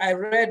 I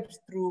read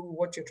through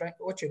what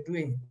you're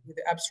doing with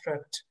the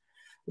abstract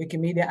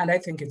Wikimedia, and I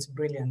think it's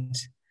brilliant.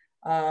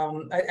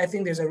 I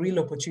think there's a real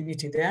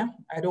opportunity there.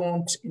 I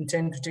don't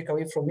intend to take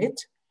away from it.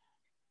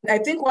 I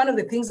think one of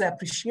the things I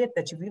appreciate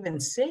that you've even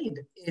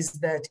said is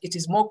that it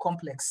is more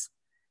complex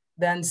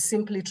than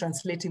simply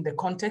translating the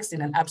context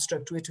in an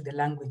abstract way to the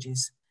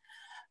languages.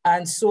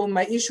 And so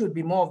my issue would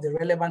be more of the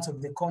relevance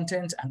of the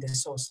content and the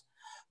source.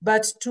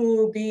 But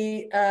to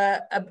be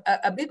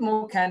a bit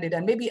more candid,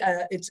 and maybe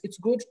it's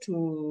good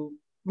to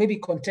maybe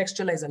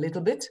contextualize a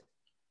little bit.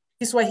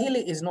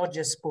 Kiswahili is not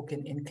just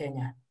spoken in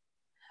Kenya.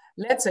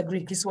 Let's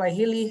agree,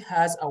 Kiswahili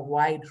has a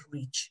wide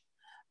reach.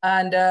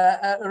 And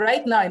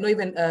right now, I know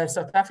even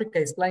South Africa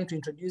is planning to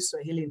introduce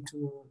Swahili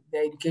into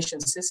their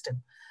education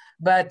system.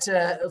 But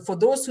for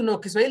those who know,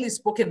 Kiswahili is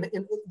spoken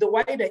in the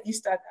wider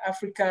East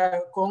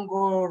Africa,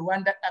 Congo,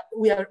 Rwanda,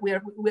 we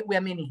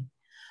are many.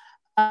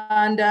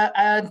 And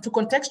to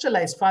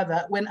contextualize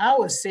further, when I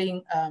was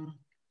saying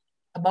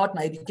about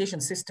my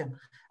education system,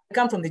 I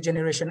come from the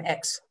Generation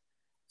X.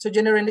 So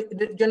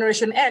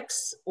Generation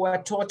X were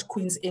taught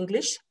Queen's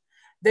English.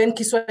 Then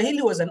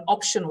Kiswahili was an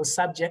optional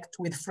subject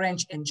with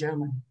French and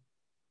German.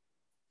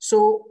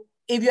 So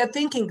if you're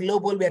thinking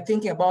global, we're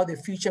thinking about the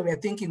future, we're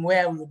thinking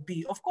where we would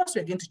be, of course,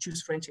 we're going to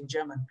choose French and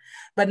German.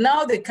 But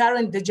now the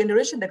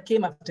generation that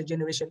came after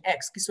Generation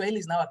X, Kiswahili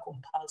is now a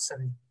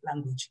compulsory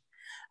language.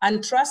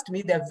 And trust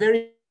me, there are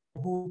very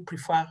few who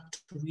prefer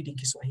to read in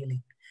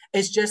Kiswahili.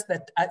 It's just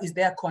that is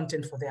there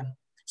content for them.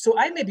 So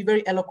I may be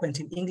very eloquent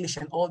in English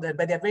and all that,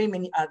 but there are very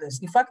many others.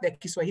 In fact, there are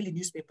Kiswahili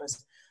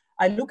newspapers.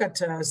 I look at,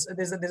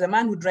 there's a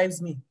man who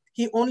drives me.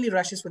 He only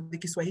rushes for the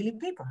Kiswahili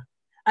paper.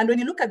 And when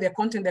you look at their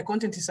content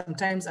is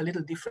sometimes a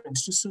little different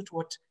to suit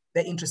what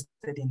they're interested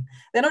in.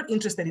 They're not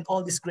interested in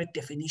all these great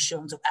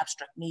definitions of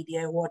abstract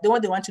media. What they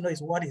want to know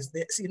is, what is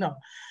this, you know?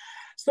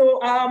 So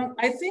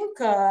I think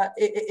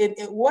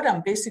what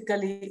I'm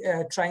basically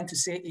trying to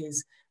say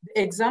is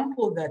the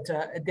example that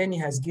Denny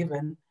has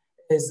given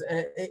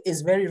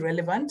is very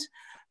relevant.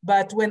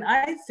 But when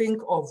I think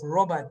of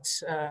Robert,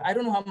 I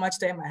don't know how much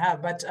time I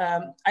have, but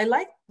I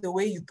like the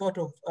way you thought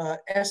of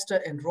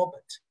Esther and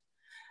Robert.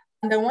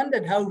 And I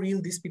wondered how real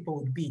these people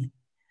would be,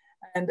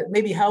 and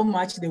maybe how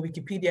much the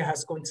Wikipedia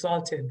has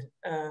consulted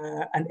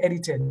and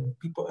edited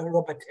people,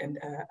 Robert and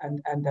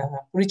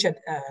Richard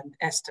and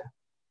Esther.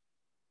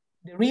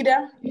 The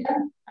reader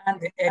and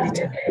the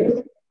editor.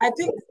 I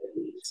think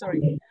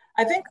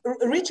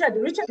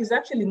Richard is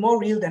actually more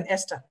real than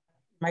Esther,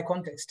 in my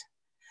context.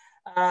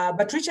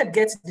 But Richard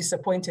gets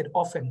disappointed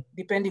often,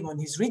 depending on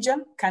his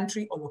region,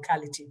 country, or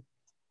locality.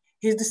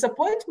 His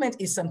disappointment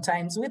is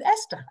sometimes with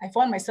Esther. I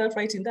found myself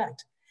right in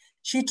that.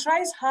 She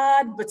tries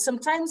hard, but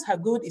sometimes her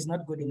good is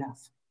not good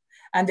enough.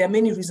 And there are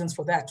many reasons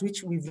for that,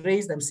 which we've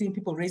raised. I'm seeing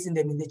people raising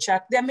them in the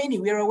chat. There are many,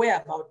 we're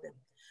aware about them.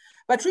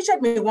 But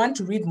Richard may want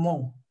to read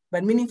more,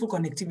 but meaningful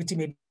connectivity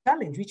may be a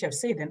challenge, which I've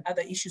said, and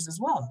other issues as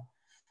well.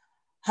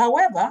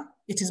 However,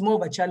 it is more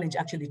of a challenge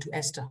actually to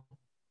Esther,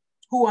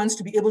 who wants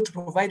to be able to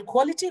provide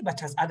quality, but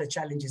has other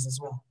challenges as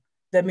well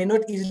that may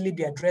not easily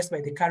be addressed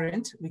by the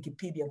current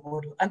Wikipedia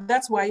model. And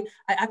that's why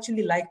I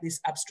actually like this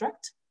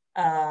abstract,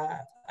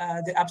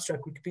 the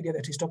abstract Wikipedia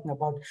that he's talking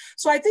about.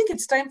 So I think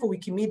it's time for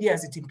Wikimedia,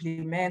 as it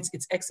implements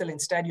its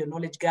excellent study on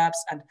knowledge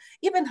gaps, and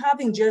even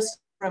having just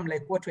from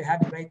like what we're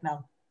having right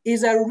now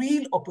is a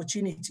real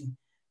opportunity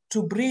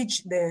to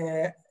bridge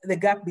the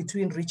gap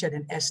between Richard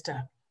and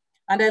Esther.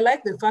 And I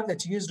like the fact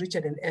that you use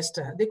Richard and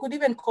Esther. They could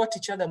even court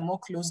each other more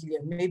closely,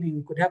 and maybe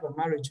we could have a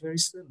marriage very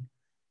soon.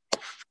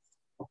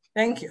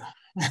 Thank you.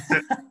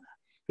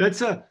 I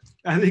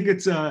think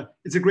it's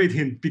a great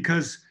hint,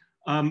 because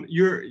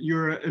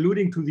you're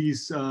alluding to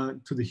these to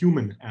the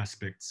human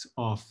aspects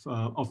of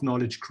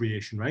knowledge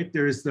creation, right?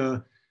 There's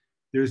the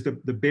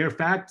bare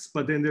facts,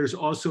 but then there's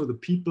also the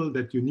people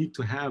that you need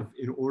to have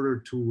in order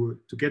to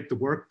get the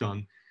work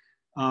done.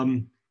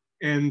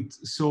 And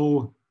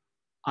so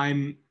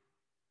I'm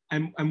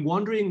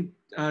wondering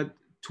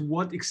to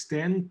what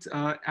extent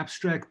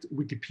abstract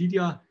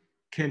Wikipedia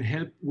can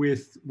help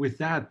with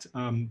that,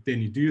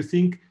 Denny. Do you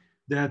think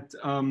that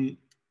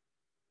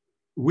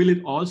will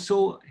it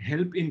also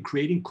help in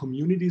creating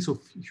communities of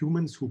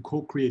humans who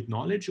co-create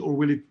knowledge, or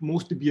will it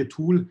mostly be a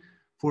tool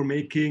for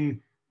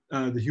making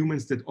the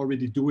humans that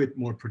already do it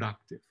more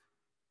productive?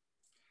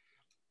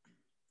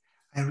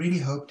 I really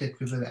hope that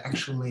we will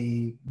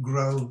actually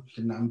grow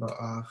the number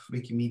of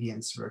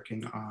Wikimedians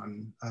working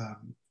on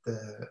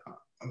the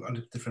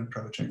different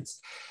projects.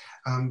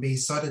 We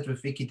saw that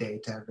with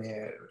Wikidata,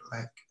 where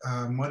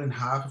like more than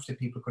half of the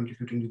people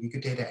contributing to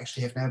Wikidata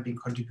actually have never been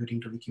contributing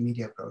to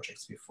Wikimedia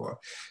projects before.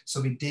 So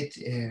we did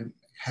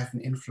have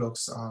an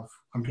influx of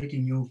completely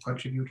new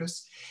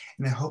contributors,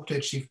 and I hope to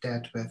achieve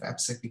that with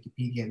abstract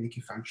Wikipedia and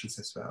Wiki functions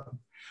as well.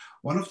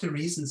 One of the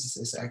reasons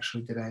is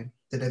actually that I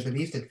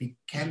believe that we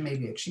can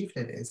maybe achieve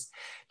that is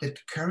that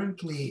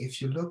currently,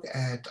 if you look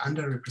at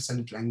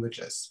underrepresented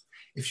languages,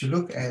 if you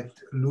look at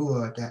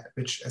Lua,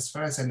 which as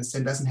far as I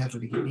understand doesn't have a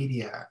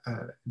Wikipedia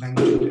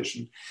language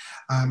edition,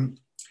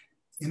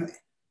 you know,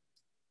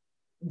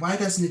 why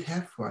doesn't it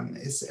have one?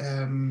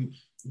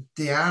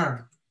 There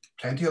are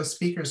plenty of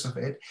speakers of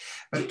it,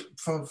 but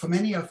for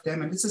many of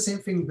them, and it's the same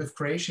thing with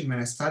Croatian when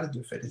I started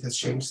with it, it has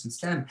changed since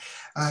then.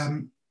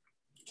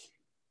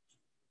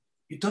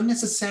 You don't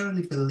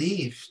necessarily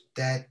believe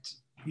that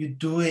you're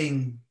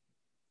doing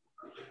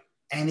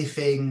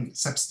anything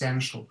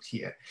substantial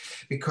here,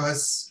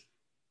 because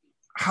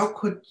how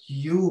could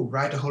you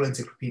write a whole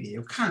encyclopedia?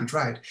 You can't,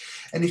 right?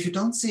 And if you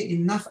don't see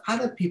enough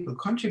other people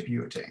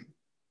contributing,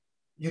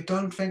 you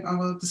don't think, oh,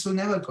 well, this will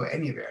never go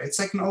anywhere. It's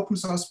like an open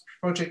source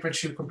project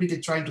which you're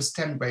completely trying to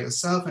stem by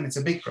yourself, and it's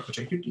a big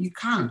project. You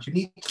can't. You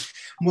need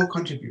more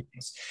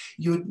contributors.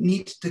 You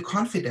need the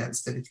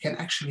confidence that it can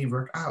actually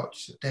work out,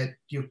 that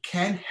you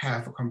can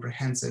have a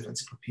comprehensive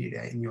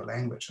encyclopedia in your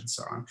language and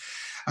so on.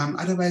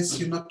 Otherwise,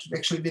 you're not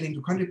actually willing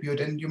to contribute,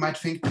 and you might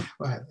think,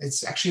 well,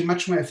 it's actually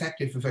much more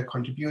effective if I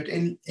contribute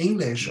in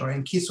English or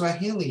in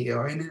Kiswahili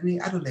or in any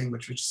other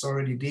language which is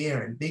already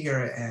there and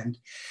bigger and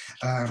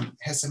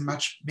has a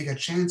much bigger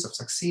chance of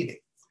succeeding.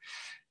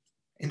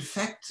 In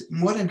fact,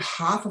 more than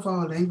half of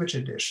our language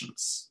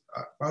editions,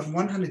 about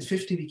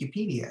 150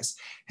 Wikipedias,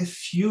 have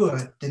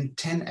fewer than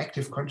 10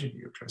 active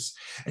contributors.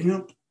 And you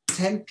know,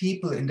 10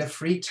 people in their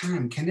free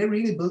time, can they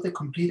really build a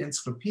complete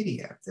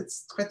encyclopedia?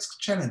 That's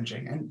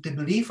challenging. And the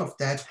belief of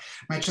that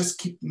might just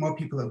keep more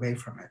people away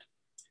from it.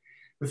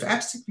 With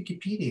Abstract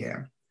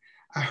Wikipedia,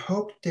 I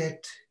hope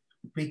that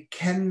we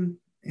can,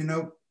 you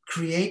know,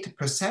 create a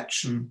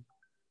perception,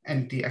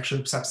 and the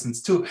actual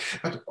substance too,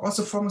 but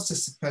also foremost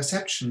this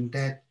perception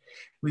that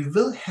we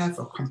will have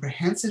a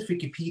comprehensive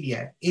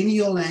Wikipedia in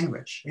your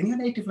language, in your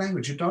native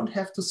language. You don't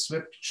have to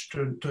switch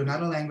to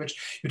another language.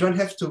 You don't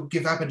have to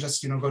give up and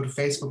just, you know, go to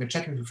Facebook and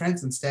chat with your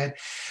friends instead,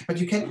 but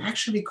you can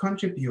actually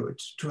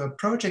contribute to a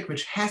project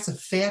which has a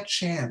fair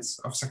chance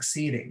of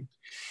succeeding,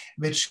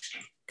 which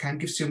kind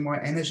of gives you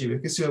more energy,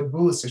 it gives you a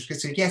boost, it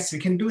gives you, yes, we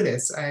can do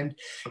this. And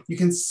you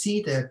can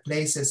see the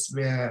places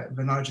where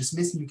the knowledge is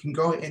missing, you can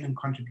go in and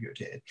contribute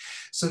to it.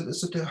 So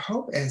the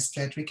hope is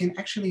that we can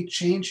actually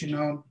change, you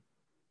know,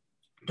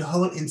 the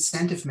whole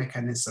incentive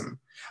mechanism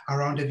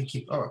around the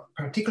Wiki, or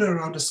particularly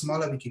around the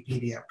smaller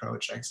Wikipedia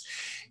projects,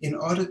 in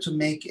order to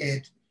make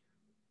it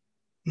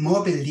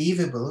more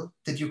believable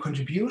that your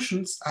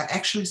contributions are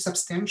actually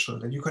substantial,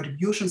 that your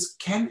contributions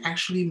can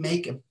actually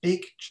make a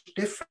big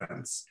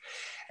difference.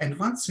 And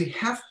once we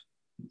have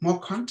more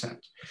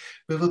content,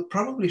 we will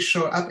probably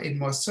show up in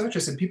more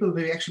searches, and people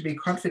will actually be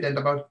confident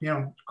about, you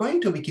know, going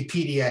to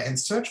Wikipedia and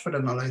search for the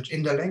knowledge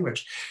in the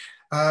language.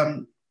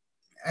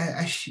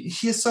 I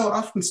hear so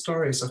often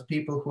stories of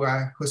people who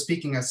are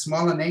speaking a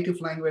smaller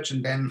native language,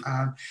 and then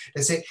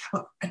they say,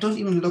 oh, I don't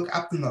even look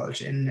up the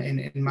knowledge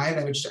in my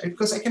language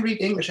because I can read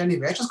English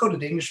anyway. I just go to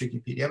the English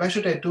Wikipedia. Why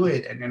should I do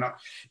it? And, you know,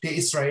 the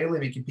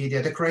Israeli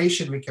Wikipedia, the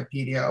Croatian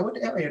Wikipedia, or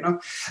whatever, you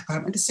know.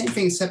 And the same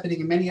thing is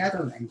happening in many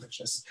other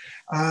languages.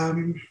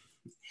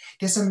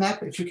 There's a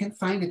map, if you can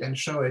find it and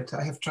show it,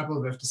 I have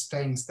trouble with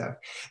displaying stuff,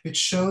 which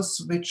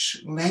shows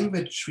which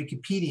language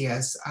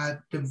Wikipedias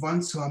are the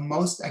ones who are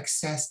most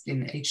accessed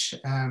in each,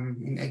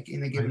 in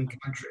a given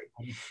country.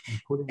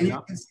 And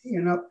you can see,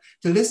 you know,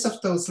 the list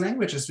of those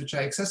languages which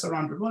are accessed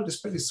around the world is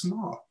pretty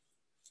small.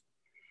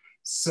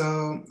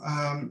 So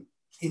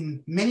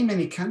in many,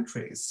 many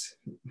countries,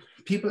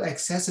 people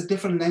access a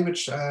different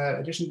language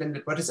edition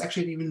than what is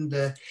actually even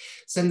the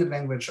standard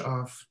language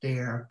of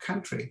their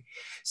country.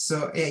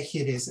 So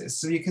here it is.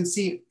 So you can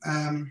see,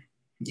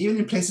 even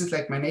in places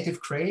like my native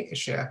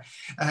Croatia,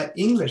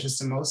 English is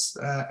the most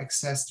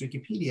accessed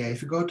Wikipedia.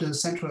 If you go to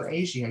Central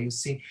Asia, you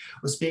see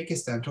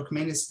Uzbekistan,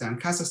 Turkmenistan,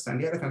 Kazakhstan,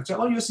 the other countries, they're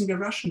all using the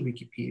Russian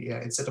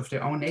Wikipedia instead of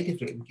their own native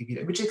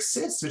Wikipedia, which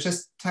exists, which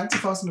has tens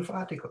of thousands of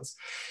articles.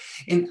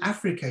 In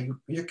Africa,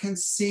 you can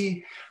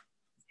see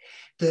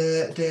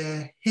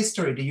the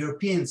history the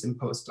Europeans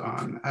imposed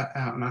on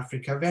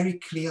Africa very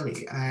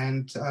clearly,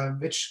 and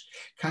which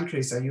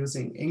countries are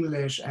using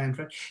English, and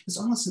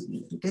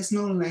there's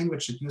no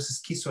language that uses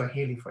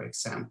Kiswahili, for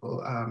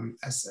example.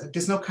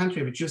 There's no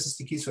country which uses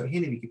the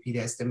Kiswahili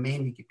Wikipedia as the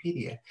main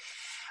Wikipedia.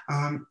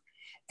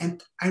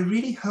 And I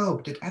really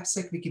hope that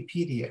Abstract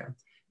Wikipedia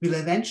will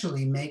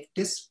eventually make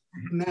this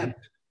map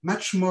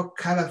much more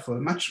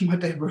colorful, much more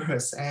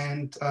diverse,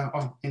 and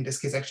in this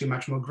case, actually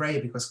much more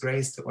gray, because gray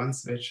is the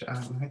ones which,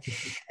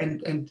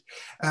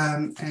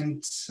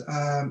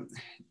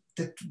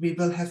 that we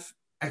will have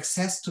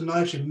access to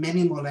knowledge in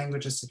many more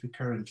languages that we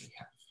currently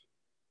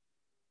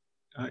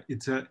have.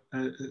 It's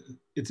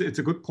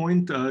a good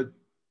point.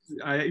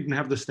 I even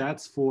have the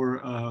stats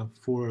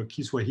for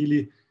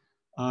Kiswahili.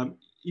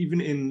 Even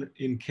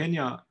in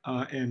Kenya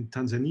and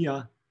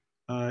Tanzania,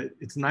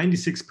 it's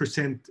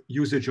 96%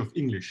 usage of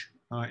English.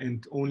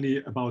 And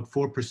only about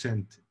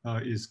 4%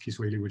 is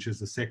Kiswahili, which is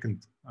the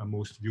second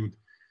most viewed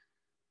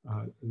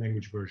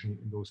language version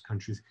in those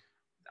countries.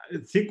 I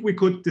think we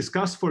could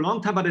discuss for a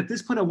long time, but at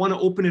this point, I want to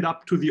open it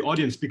up to the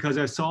audience, because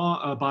I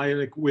saw by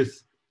like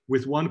with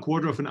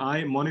 1/4 of an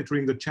eye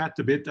monitoring the chat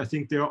a bit, I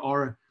think there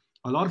are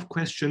a lot of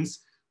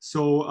questions.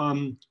 So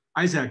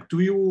Isaac, do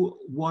you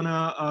want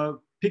to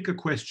pick a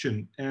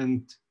question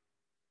and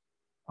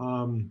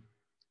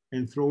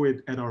throw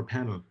it at our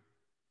panel?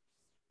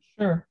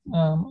 Sure.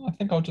 I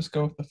think I'll just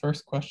go with the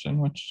first question,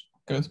 which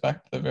goes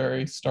back to the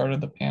very start of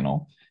the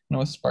panel, and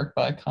was sparked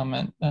by a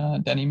comment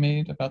Denny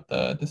made about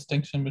the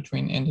distinction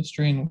between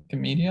industry and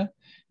Wikimedia.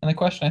 And the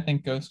question, I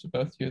think, goes to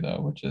both of you, though,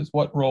 which is,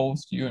 what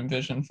roles do you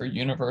envision for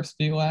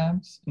university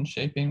labs in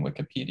shaping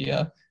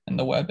Wikipedia and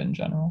the web in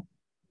general?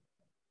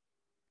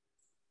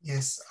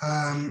 Yes.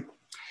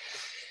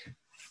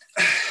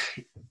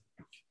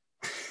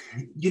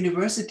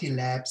 university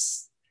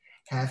labs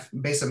have,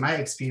 based on my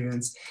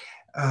experience,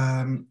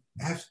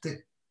 have the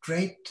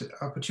great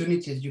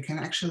opportunity that you can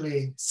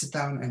actually sit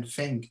down and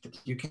think, that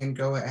you can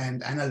go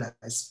and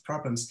analyze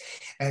problems.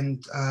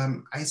 And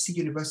I see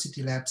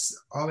university labs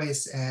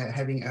always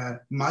having a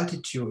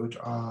multitude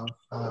of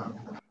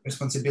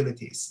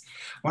responsibilities.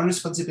 One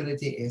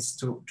responsibility is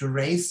to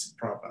raise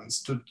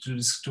problems,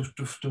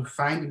 to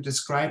find and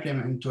describe them,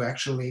 and to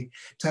actually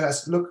tell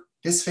us, look,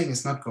 this thing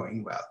is not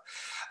going well.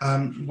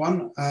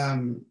 One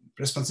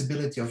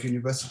responsibility of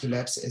university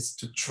labs is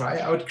to try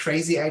out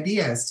crazy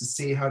ideas to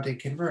see how they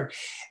can work,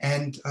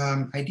 and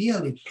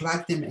ideally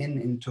plug them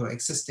into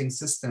existing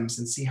systems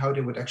and see how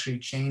they would actually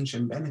change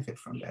and benefit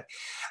from that.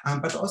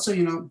 But also,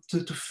 you know,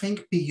 to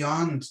think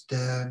beyond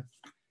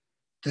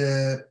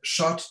the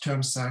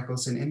short-term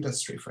cycles in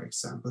industry, for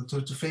example,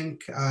 to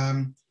think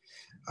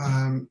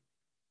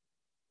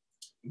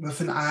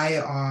with an eye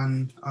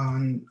on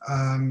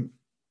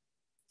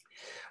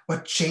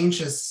what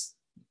changes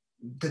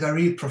that are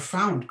really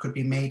profound could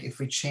be made if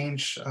we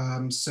change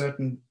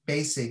certain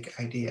basic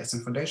ideas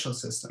and foundational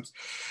systems.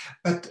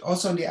 But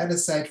also on the other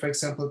side, for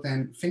example,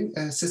 then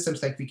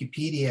systems like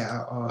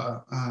Wikipedia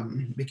or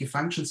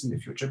Wikifunctions in the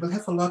future will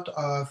have a lot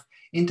of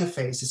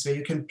interfaces where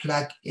you can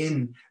plug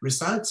in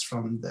results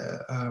from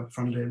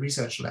the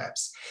research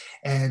labs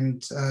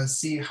and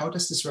see how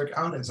does this work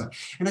out and so on.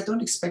 And I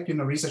don't expect, you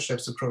know, research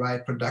labs to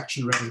provide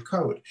production-ready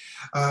code.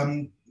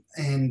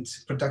 And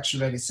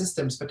production-ready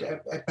systems, but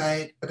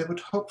I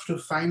would hope to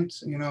find,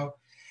 you know,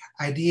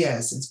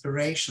 ideas,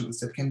 inspirations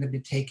that can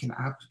be taken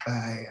up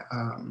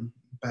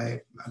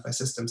by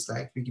systems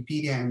like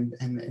Wikipedia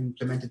and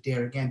implemented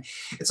there again.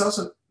 It's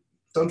also,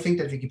 don't think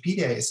that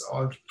Wikipedia is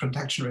all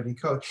production-ready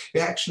code.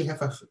 We actually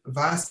have a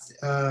vast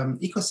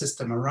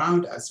ecosystem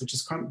around us, which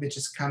is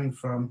coming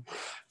from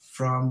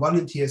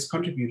volunteers,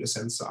 contributors,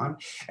 and so on.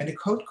 And the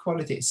code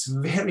quality is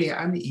very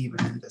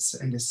uneven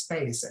in this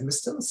space, and we're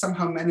still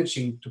somehow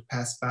managing to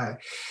pass by.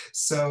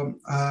 So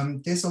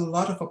there's a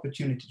lot of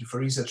opportunity for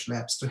research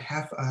labs to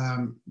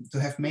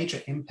have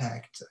major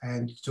impact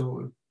and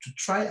to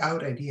try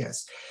out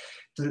ideas.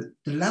 The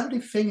lovely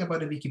thing about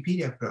the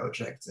Wikipedia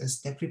project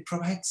is that we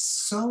provide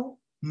so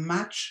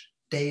much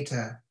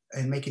data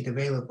and make it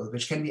available,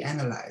 which can be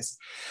analyzed.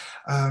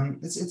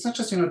 It's not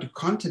just, you know, the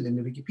content in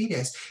the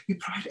Wikipedia. We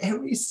provide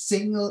every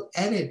single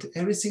edit,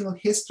 every single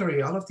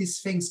history. All of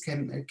these things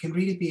can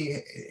really be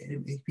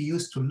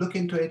used to look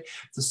into it,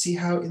 to see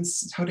how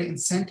the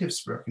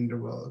incentives work in the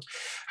world.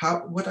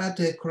 What are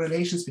the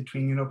correlations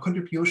between, you know,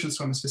 contributions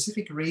from a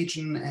specific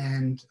region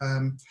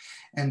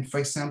and for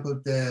example,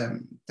 the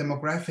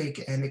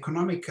demographic and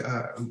economic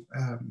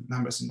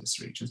numbers in these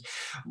regions.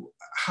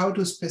 How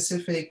do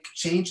specific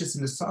changes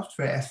in the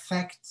software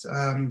affect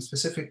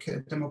specific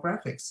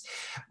demographics?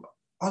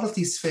 All of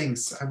these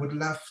things I would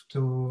love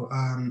to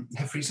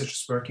have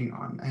researchers working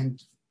on.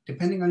 And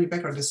depending on your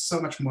background, there's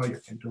so much more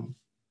you can do.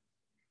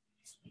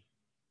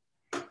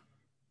 Can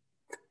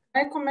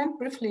I comment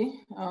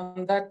briefly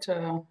on that,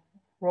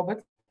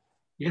 Robert?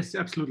 Yes,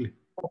 absolutely.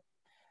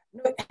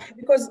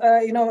 Because,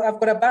 you know, I've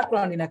got a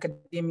background in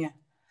academia,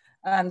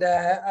 and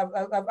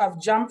I've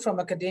jumped from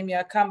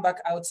academia, come back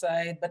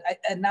outside, but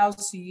I now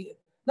see,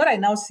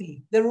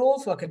 the role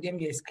for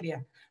academia is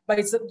clear, but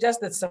it's just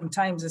that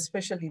sometimes,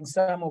 especially in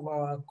some of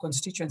our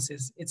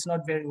constituencies, it's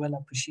not very well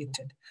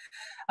appreciated.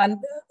 And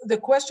the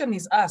question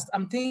is asked,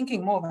 I'm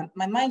thinking more,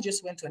 my mind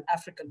just went to an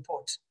African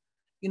port.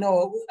 You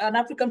know, an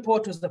African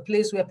port was the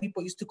place where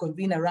people used to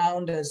convene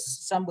around as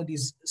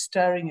somebody's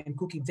stirring and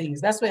cooking things.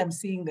 That's why I'm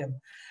seeing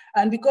them.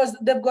 And because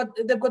they've got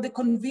the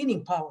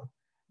convening power.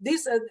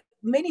 These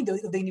many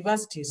of the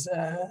universities,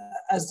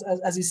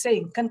 as he's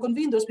saying, can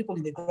convene those people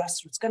in the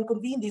grassroots, can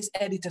convene these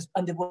editors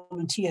and the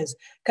volunteers,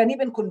 can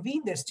even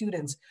convene their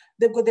students.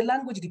 They've got the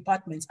language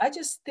departments. I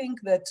just think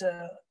that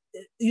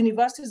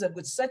universities have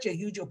got such a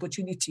huge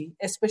opportunity,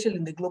 especially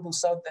in the global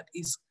south, that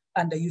is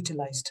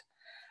underutilized.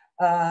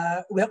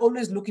 We're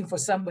always looking for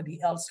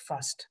somebody else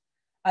first.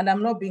 And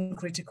I'm not being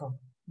critical,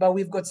 but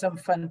we've got some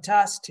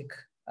fantastic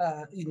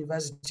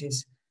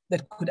universities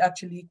that could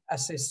actually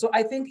assist. So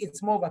I think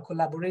it's more of a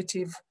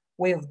collaborative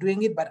way of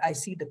doing it, but I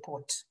see the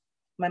port.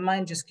 My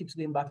mind just keeps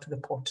going back to the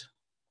port.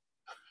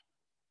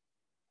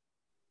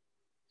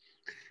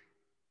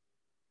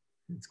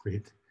 That's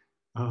great.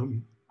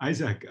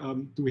 Isaac,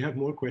 do we have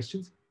more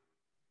questions?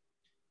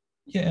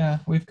 Yeah,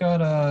 we've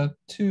got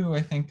two,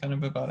 I think, kind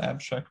of about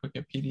abstract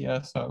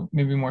Wikipedia, so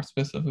maybe more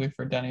specifically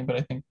for Denny, but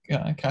I think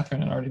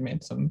Catherine had already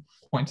made some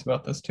points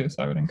about this too,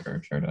 so I would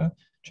encourage her to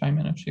chime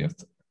in if she has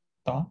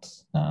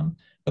thoughts.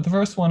 But the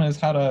first one is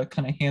how to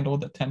kind of handle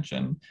the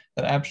tension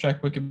that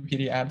abstract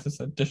Wikipedia adds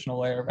this additional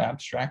layer of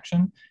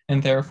abstraction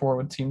and therefore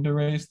would seem to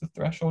raise the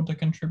threshold to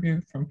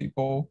contribute from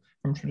people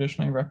from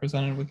traditionally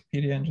represented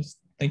Wikipedia, and just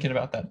thinking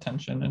about that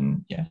tension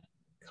and yeah,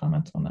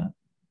 comments on that.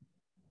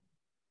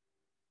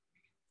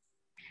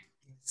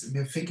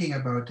 We're thinking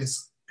about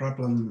this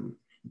problem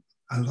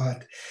a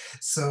lot.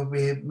 So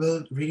we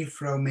will really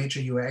throw major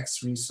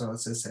UX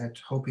resources at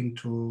hoping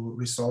to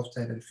resolve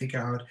that and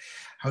figure out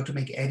how to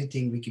make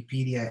editing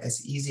Wikipedia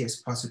as easy as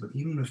possible,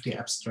 even with the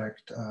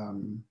abstract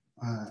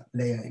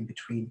layer in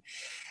between.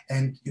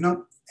 And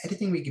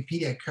editing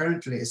Wikipedia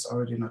currently is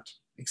already not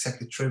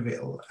exactly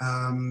trivial.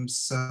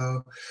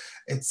 So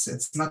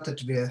it's not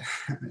that we're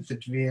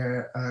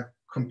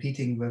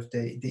competing with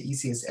the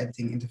easiest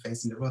editing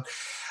interface in the world.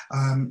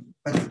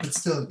 But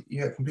still,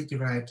 you're completely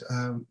right.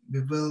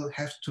 We will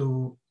have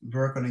to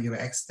work on a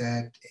UX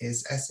that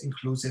is as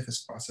inclusive as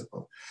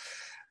possible.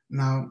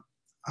 Now,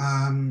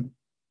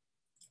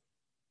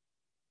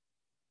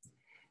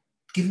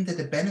 given that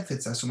the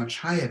benefits are so much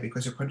higher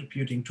because you're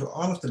contributing to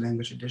all of the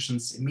language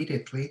editions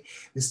immediately,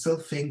 we still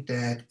think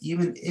that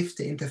even if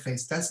the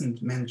interface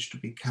doesn't manage to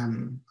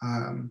become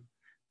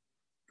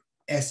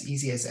as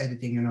easy as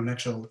editing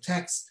natural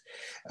text,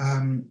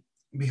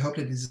 we hope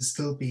that this will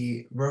still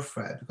be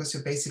worthwhile because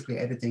you're basically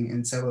editing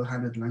in several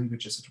hundred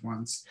languages at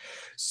once.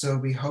 So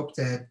we hope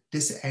that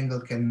this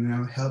angle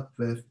can help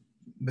with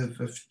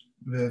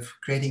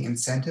creating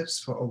incentives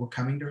for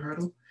overcoming the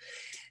hurdle.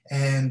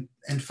 And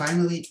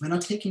finally, we're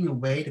not taking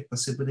away the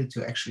possibility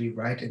to actually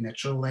write in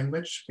natural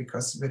language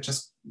because we're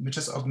just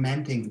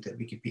augmenting the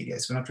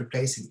Wikipedias. We're not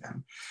replacing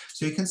them.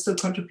 So you can still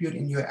contribute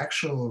in your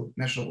actual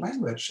natural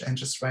language and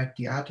just write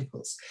the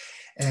articles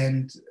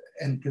and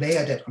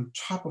layer that on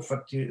top of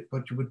what you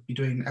would be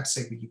doing in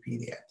abstract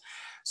Wikipedia.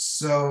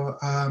 So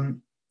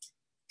and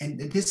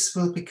this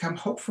will become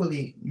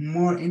hopefully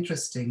more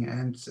interesting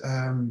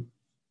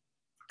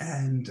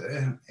and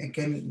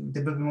again,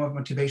 there will be more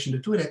motivation to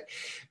do that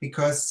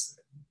because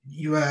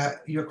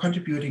you're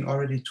contributing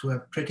already to a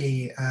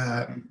pretty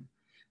well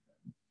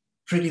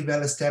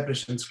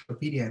established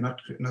encyclopedia,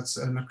 not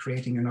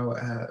creating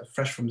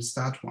fresh from the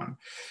start one.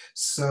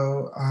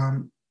 So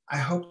I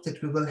hope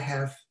that we will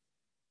have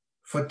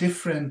for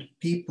different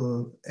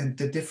people and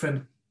the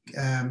different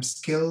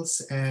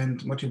skills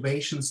and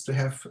motivations to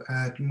have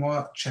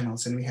more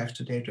channels than we have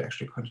today to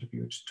actually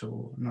contribute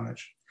to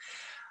knowledge.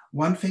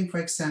 One thing, for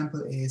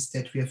example, is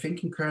that we are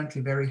thinking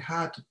currently very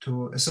hard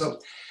to, the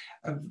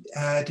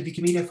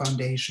Wikimedia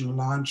Foundation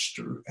launched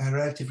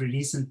relatively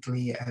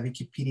recently a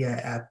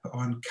Wikipedia app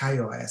on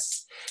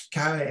KaiOS.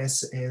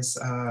 KaiOS is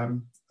a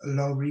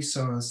low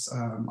resource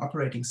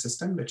operating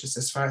system, which is,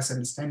 as far as I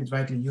understand, is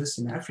widely used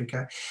in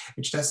Africa,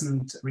 which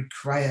doesn't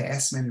require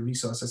as many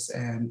resources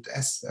and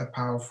as a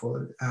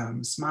powerful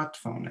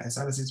smartphone as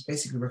others. It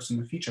basically works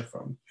on a feature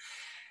phone.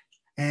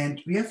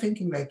 And we are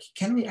thinking, like,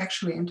 can we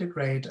actually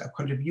integrate a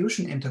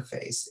contribution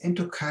interface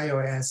into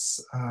KaiOS,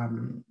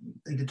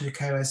 into the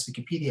KaiOS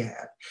Wikipedia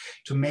app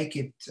to make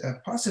it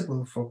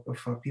possible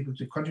for people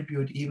to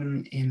contribute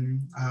even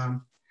in,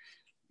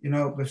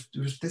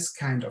 with this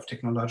kind of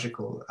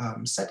technological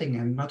setting,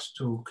 and not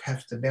to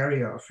have the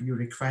barrier of you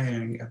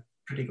requiring a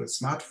pretty good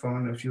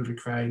smartphone, of you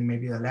requiring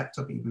maybe a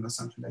laptop even or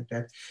something like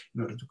that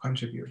in order to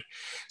contribute.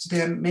 So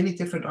there are many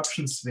different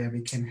options where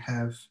we can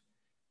have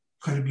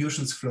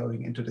contributions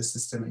flowing into the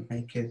system and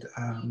make it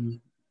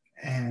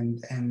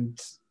and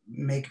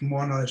make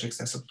more knowledge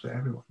accessible to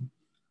everyone.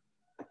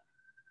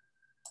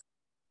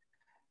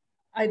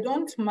 I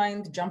don't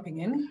mind jumping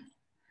in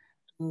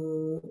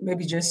to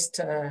maybe just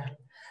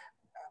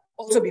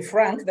also be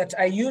frank that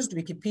I used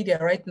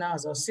Wikipedia right now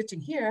as I was sitting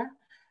here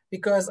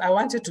because I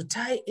wanted to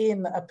tie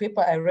in a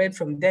paper I read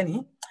from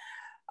Denny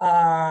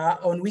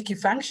on wiki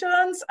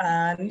functions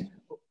and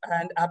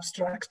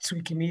abstract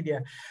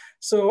Wikimedia.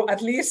 So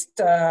at least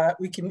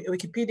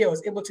Wikipedia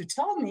was able to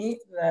tell me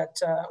that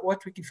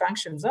what wiki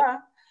functions are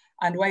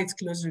and why it's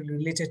closely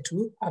related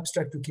to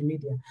abstract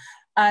Wikimedia.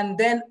 And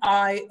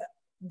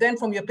then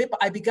from your paper,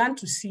 I began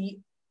to see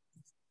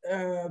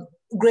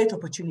great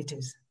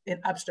opportunities in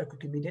abstract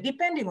Wikimedia,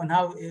 depending on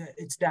how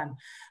it's done.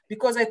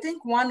 Because I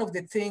think one of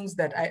the things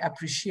that I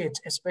appreciate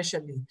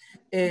especially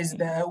is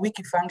the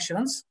wiki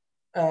functions,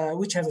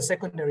 which has a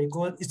secondary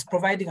goal. It's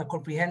providing a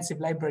comprehensive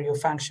library of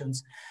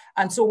functions.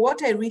 And so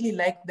what I really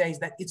like there is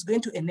that it's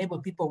going to enable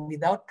people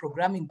without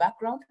programming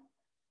background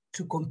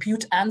to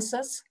compute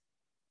answers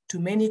to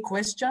many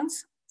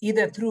questions,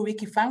 either through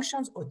wiki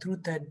functions or through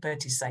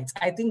third-party sites.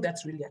 I think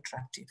that's really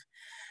attractive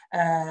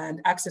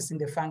and accessing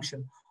the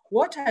function.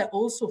 What I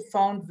also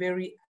found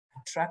very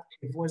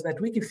attractive was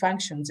that wiki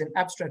functions and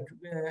abstract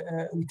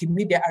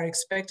Wikimedia are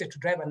expected to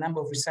drive a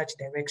number of research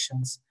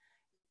directions,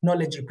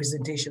 knowledge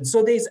representation.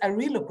 So there's a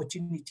real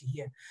opportunity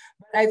here.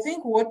 But I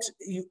think what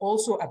you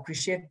also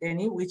appreciate,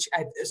 Denny,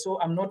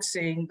 so I'm not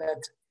saying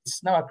that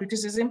it's now a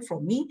criticism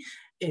from me,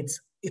 it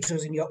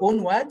was in your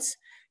own words.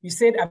 You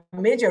said a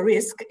major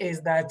risk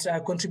is that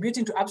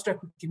contributing to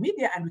abstract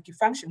Wikimedia and wiki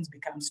functions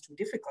becomes too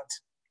difficult.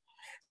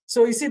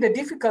 So you see the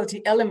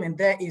difficulty element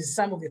there is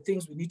some of the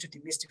things we need to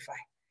demystify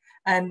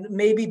and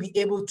maybe be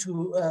able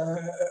to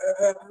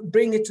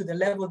bring it to the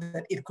level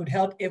that it could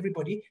help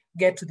everybody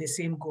get to the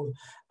same goal.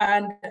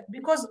 And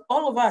because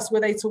all of us,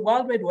 whether it's a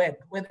World Wide Web,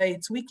 whether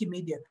it's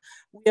Wikimedia,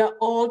 we are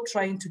all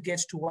trying to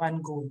get to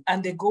one goal.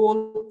 And the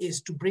goal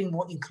is to bring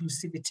more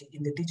inclusivity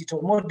in the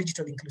more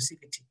digital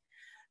inclusivity.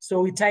 So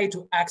we tie it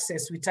to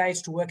access, we tie it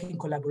to working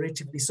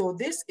collaboratively. So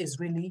this is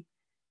really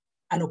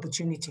an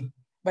opportunity.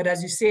 But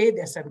as you say,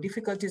 there's some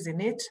difficulties in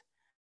it.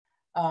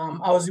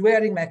 I was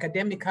wearing my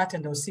academic hat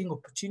and I was seeing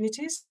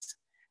opportunities,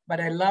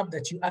 but I love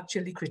that you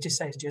actually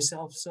criticized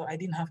yourself, so I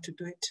didn't have to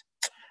do it.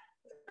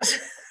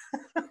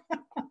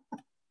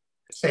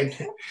 Thank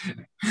you.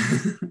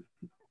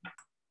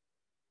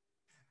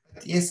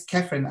 Yes,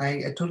 Catherine,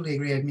 I totally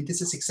agree. I mean,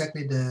 this is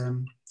exactly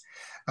the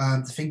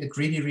thing that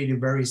really, really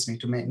worries me,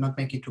 to not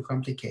make it too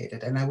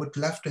complicated. And I would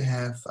love to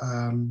have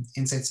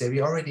insights there.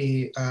 We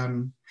already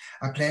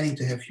are planning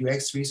to have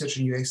UX research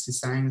and UX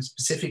design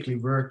specifically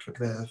work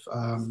with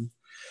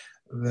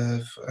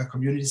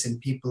communities and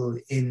people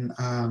in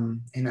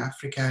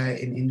Africa,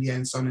 in India,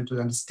 and so on, and to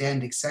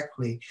understand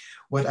exactly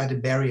what are the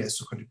barriers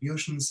to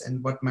contributions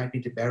and what might be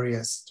the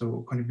barriers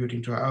to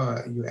contributing to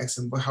our UX,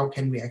 and how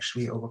can we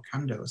actually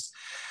overcome those.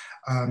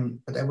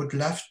 But I would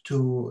love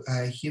to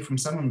hear from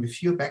someone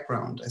with your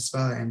background as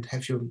well, and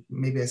have you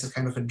maybe as a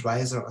kind of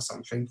advisor or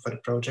something for the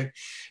project,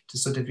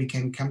 so that we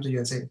can come to you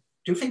and say,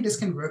 do you think this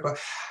can work?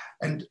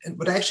 And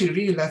what I actually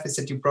really love is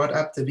that you brought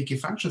up the Wiki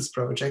Functions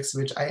projects,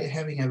 which I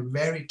having a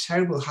very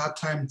terrible hard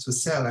time to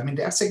sell. I mean,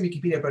 the abstract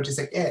Wikipedia project is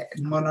like, yeah,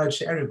 more knowledge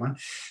to everyone.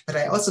 But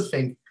I also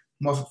think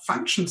more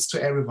functions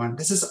to everyone.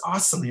 This is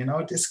awesome, you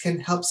know, this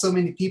can help so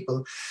many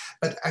people.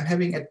 But I'm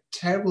having a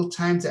terrible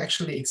time to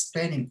actually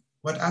explaining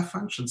what are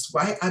functions,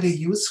 why are they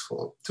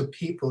useful to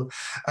people,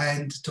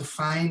 and to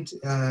find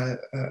a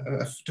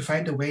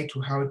way to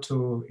how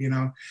to, you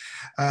know,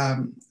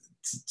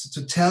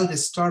 to tell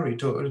this story,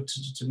 to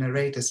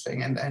narrate this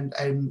thing, and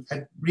I'm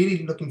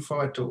really looking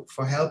forward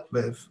for help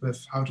with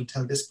how to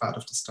tell this part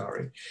of the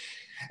story,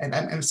 and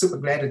I'm super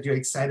glad that you're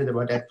excited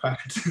about that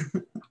part.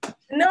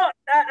 No,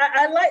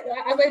 I like,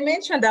 as I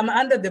mentioned, I'm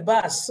under the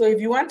bus. So if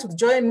you want to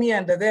join me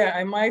under there,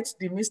 I might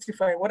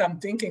demystify what I'm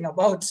thinking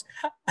about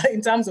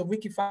in terms of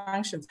wiki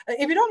functions.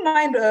 If you don't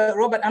mind,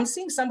 Robert, I'm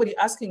seeing somebody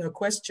asking a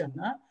question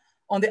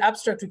on the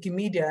abstract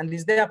Wikimedia, and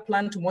is there a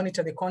plan to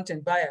monitor the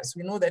content bias?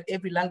 We know that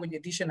every language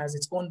edition has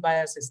its own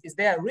biases. Is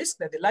there a risk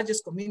that the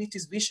largest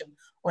community's vision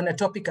on a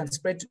topic can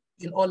spread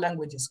in all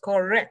languages?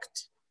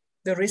 Correct.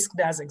 The risk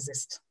does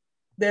exist.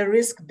 The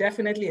risk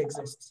definitely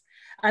exists.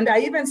 And I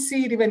even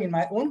see it even in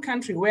my own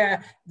country,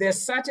 where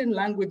there's certain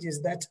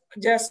languages that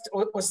just,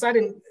 or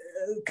certain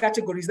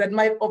categories that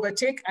might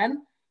overtake and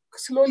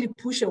slowly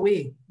push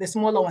away the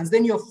smaller ones.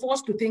 Then you're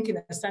forced to think in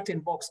a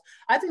certain box.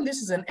 I think this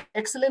is an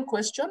excellent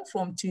question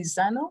from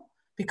Tiziano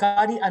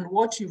Picardi, and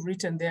what you've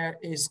written there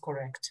is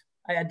correct.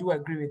 I do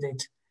agree with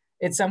it.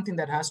 It's something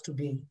that has to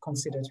be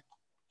considered.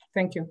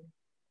 Thank you.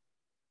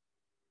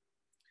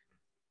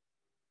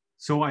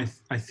 So I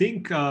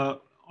think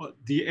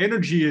the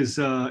energy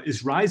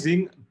is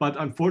rising, but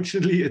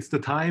unfortunately it's the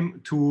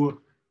time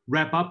to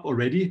wrap up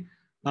already.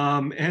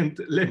 And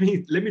let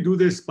me do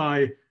this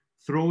by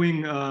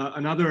throwing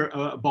another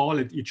ball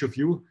at each of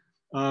you,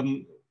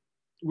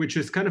 which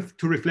is kind of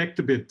to reflect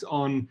a bit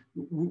on,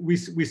 we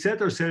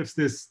set ourselves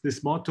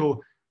this motto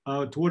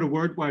toward a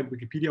worldwide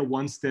Wikipedia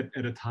one step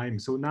at a time.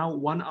 So now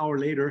 1 hour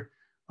later,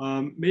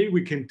 maybe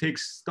we can take,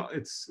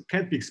 it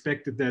can't be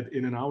expected that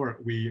in an hour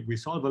we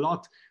solve a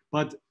lot,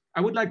 but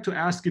I would like to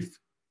ask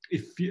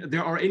if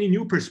there are any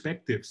new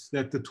perspectives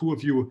that the two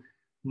of you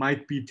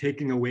might be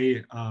taking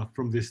away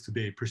from this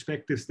today,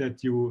 perspectives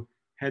that you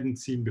hadn't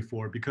seen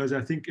before, because I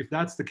think if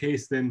that's the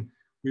case, then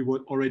we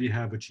would already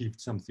have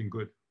achieved something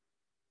good.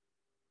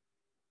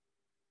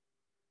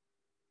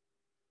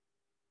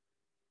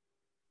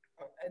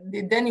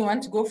 Did Denny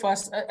want to go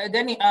first?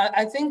 Denny,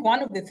 I think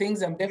one of the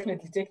things I'm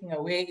definitely taking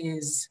away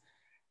is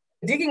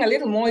digging a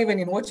little more even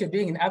in what you're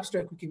doing in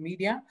abstract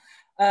Wikimedia.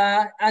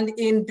 And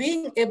in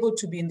being able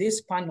to be in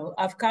this panel,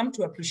 I've come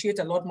to appreciate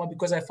a lot more,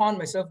 because I found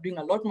myself doing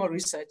a lot more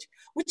research,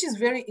 which is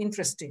very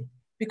interesting,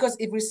 because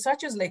if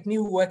researchers like me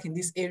who work in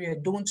this area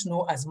don't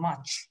know as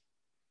much,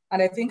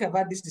 and I think I've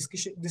had this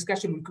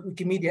discussion with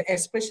Wikimedia,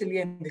 especially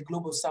in the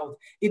Global South,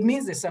 it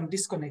means there's some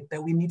disconnect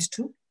that we need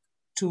to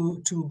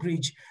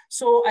bridge.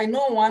 So I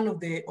know one of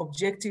the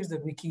objectives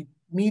that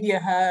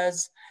Wikimedia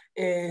has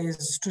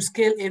is to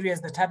scale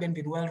areas that haven't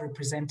been well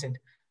represented.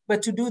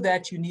 But to do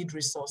that, you need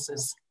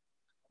resources.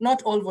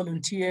 Not all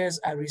volunteers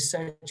are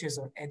researchers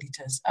or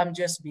editors. I'm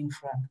just being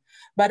frank.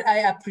 But I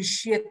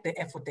appreciate the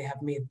effort they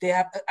have made. They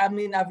have, I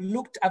mean, I've even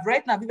looked at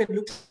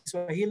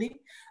Swahili,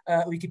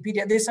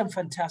 Wikipedia. There's some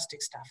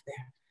fantastic stuff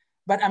there.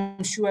 But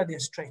I'm sure they're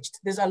stretched.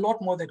 There's a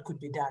lot more that could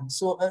be done.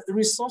 So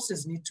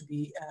resources need to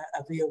be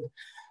availed.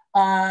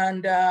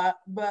 And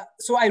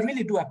so I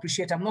really do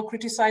appreciate, I'm not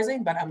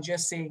criticizing, but I'm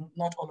just saying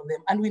not all of them.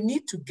 And we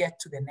need to get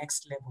to the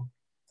next level.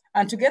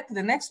 And to get to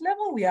the next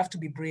level, we have to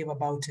be brave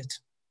about it.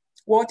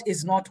 What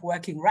is not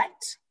working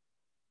right?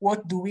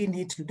 What do we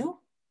need to do?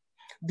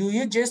 Do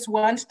you just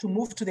want to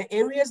move to the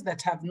areas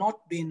that have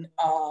not been,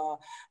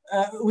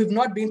 we've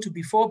not been to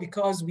before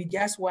because we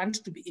just want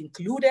to be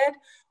included,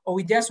 or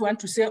we just want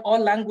to say all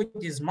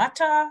languages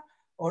matter,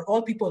 or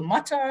all people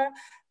matter?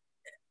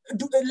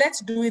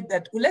 Let's do it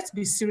that, let's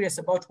be serious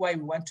about why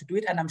we want to do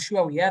it. And I'm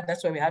sure we are,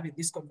 that's why we're having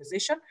this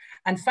conversation.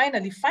 And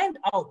finally, find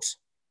out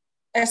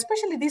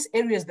especially these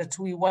areas that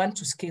we want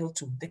to scale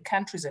to, the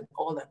countries and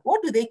all that,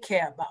 what do they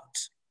care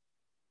about?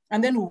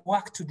 And then we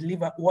work to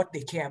deliver what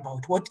they care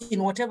about,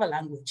 in whatever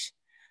language.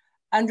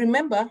 And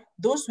remember,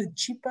 those with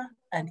cheaper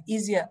and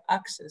easier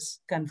access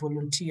can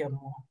volunteer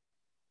more.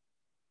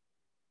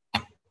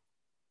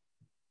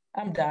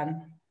 I'm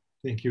done.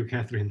 Thank you,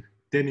 Catherine.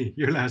 Denny,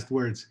 your last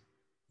words.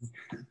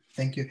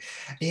 Thank you.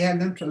 Yeah, I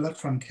learned a lot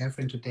from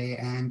Catherine today,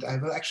 and I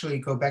will actually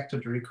go back to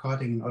the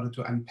recording in order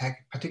to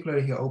unpack,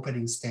 particularly your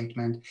opening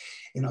statement,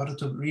 in order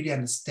to really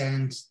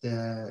understand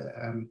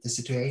the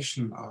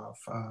situation of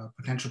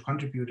potential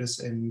contributors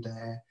in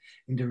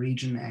the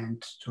region,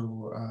 and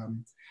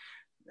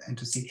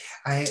to see.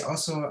 I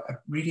also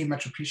really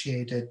much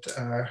appreciated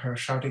her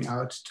shouting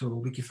out to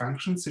Wiki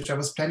functions, which I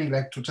was planning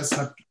like to just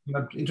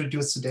not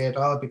introduce today at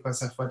all,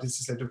 because I thought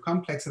this is a little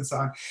complex and so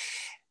on.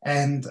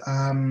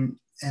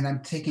 And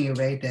I'm taking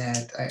away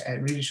that I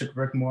really should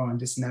work more on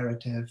this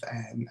narrative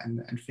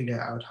and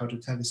figure out how to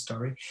tell the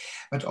story,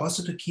 but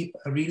also to keep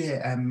really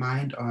a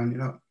mind on, you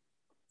know,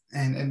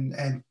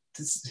 and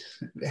this,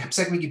 perhaps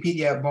like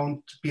Wikipedia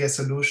won't be a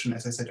solution,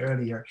 as I said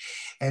earlier.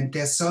 And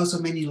there's so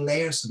many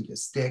layers on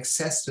this, the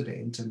access to the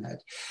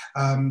internet,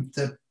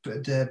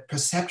 the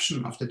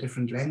perception of the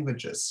different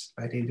languages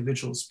by the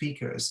individual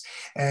speakers,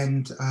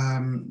 and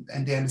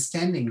the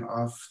understanding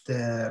of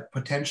the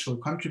potential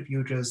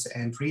contributors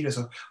and readers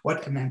of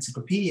what an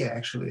encyclopedia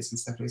actually is and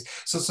stuff like this.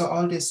 So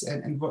all this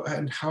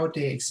and how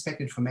they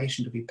expect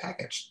information to be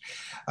packaged.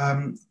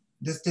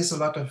 There's a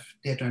lot of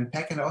there to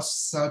unpack, and I also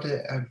saw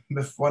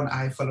with one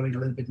eye following a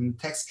little bit in the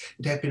text,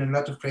 there have been a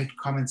lot of great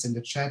comments in the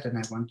chat, and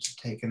I want to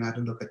take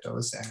another look at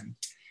those and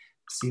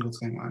see what's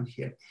going on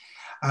here.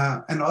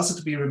 And also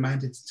to be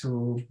reminded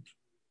to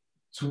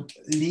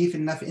leave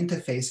enough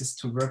interfaces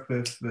to work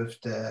with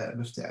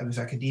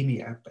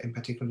academia in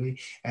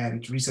particularly,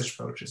 and research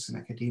projects in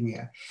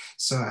academia.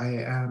 So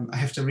I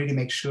have to really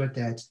make sure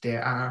that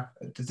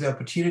the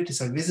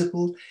opportunities are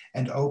visible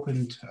and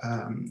opened,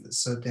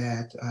 so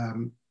that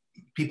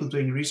people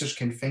doing research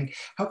can think,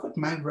 how could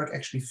my work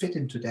actually fit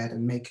into that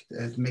and make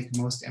the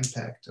most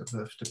impact of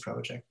the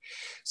project?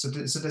 So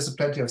there's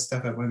plenty of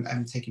stuff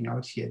I'm taking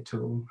out here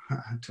to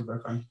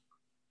work on.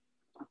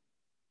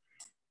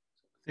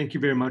 Thank you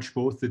very much,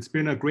 both. It's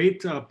been a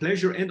great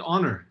pleasure and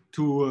honor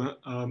to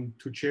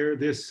chair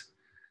this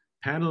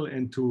panel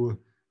and to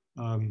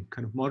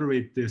kind of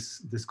moderate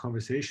this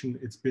conversation.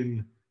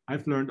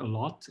 I've learned a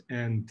lot,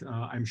 and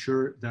I'm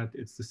sure that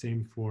it's the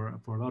same for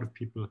a lot of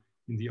people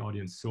in the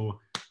audience. So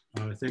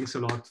thanks a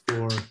lot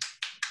for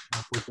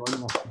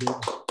joining us today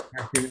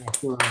after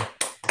a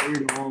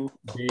very long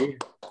day,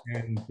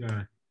 and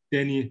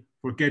Denny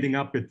for getting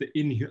up at the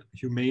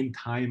inhumane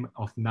time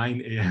of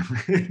 9 a.m.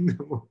 in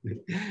the morning.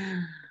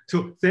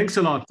 So thanks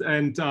a lot,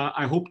 and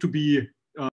I hope to be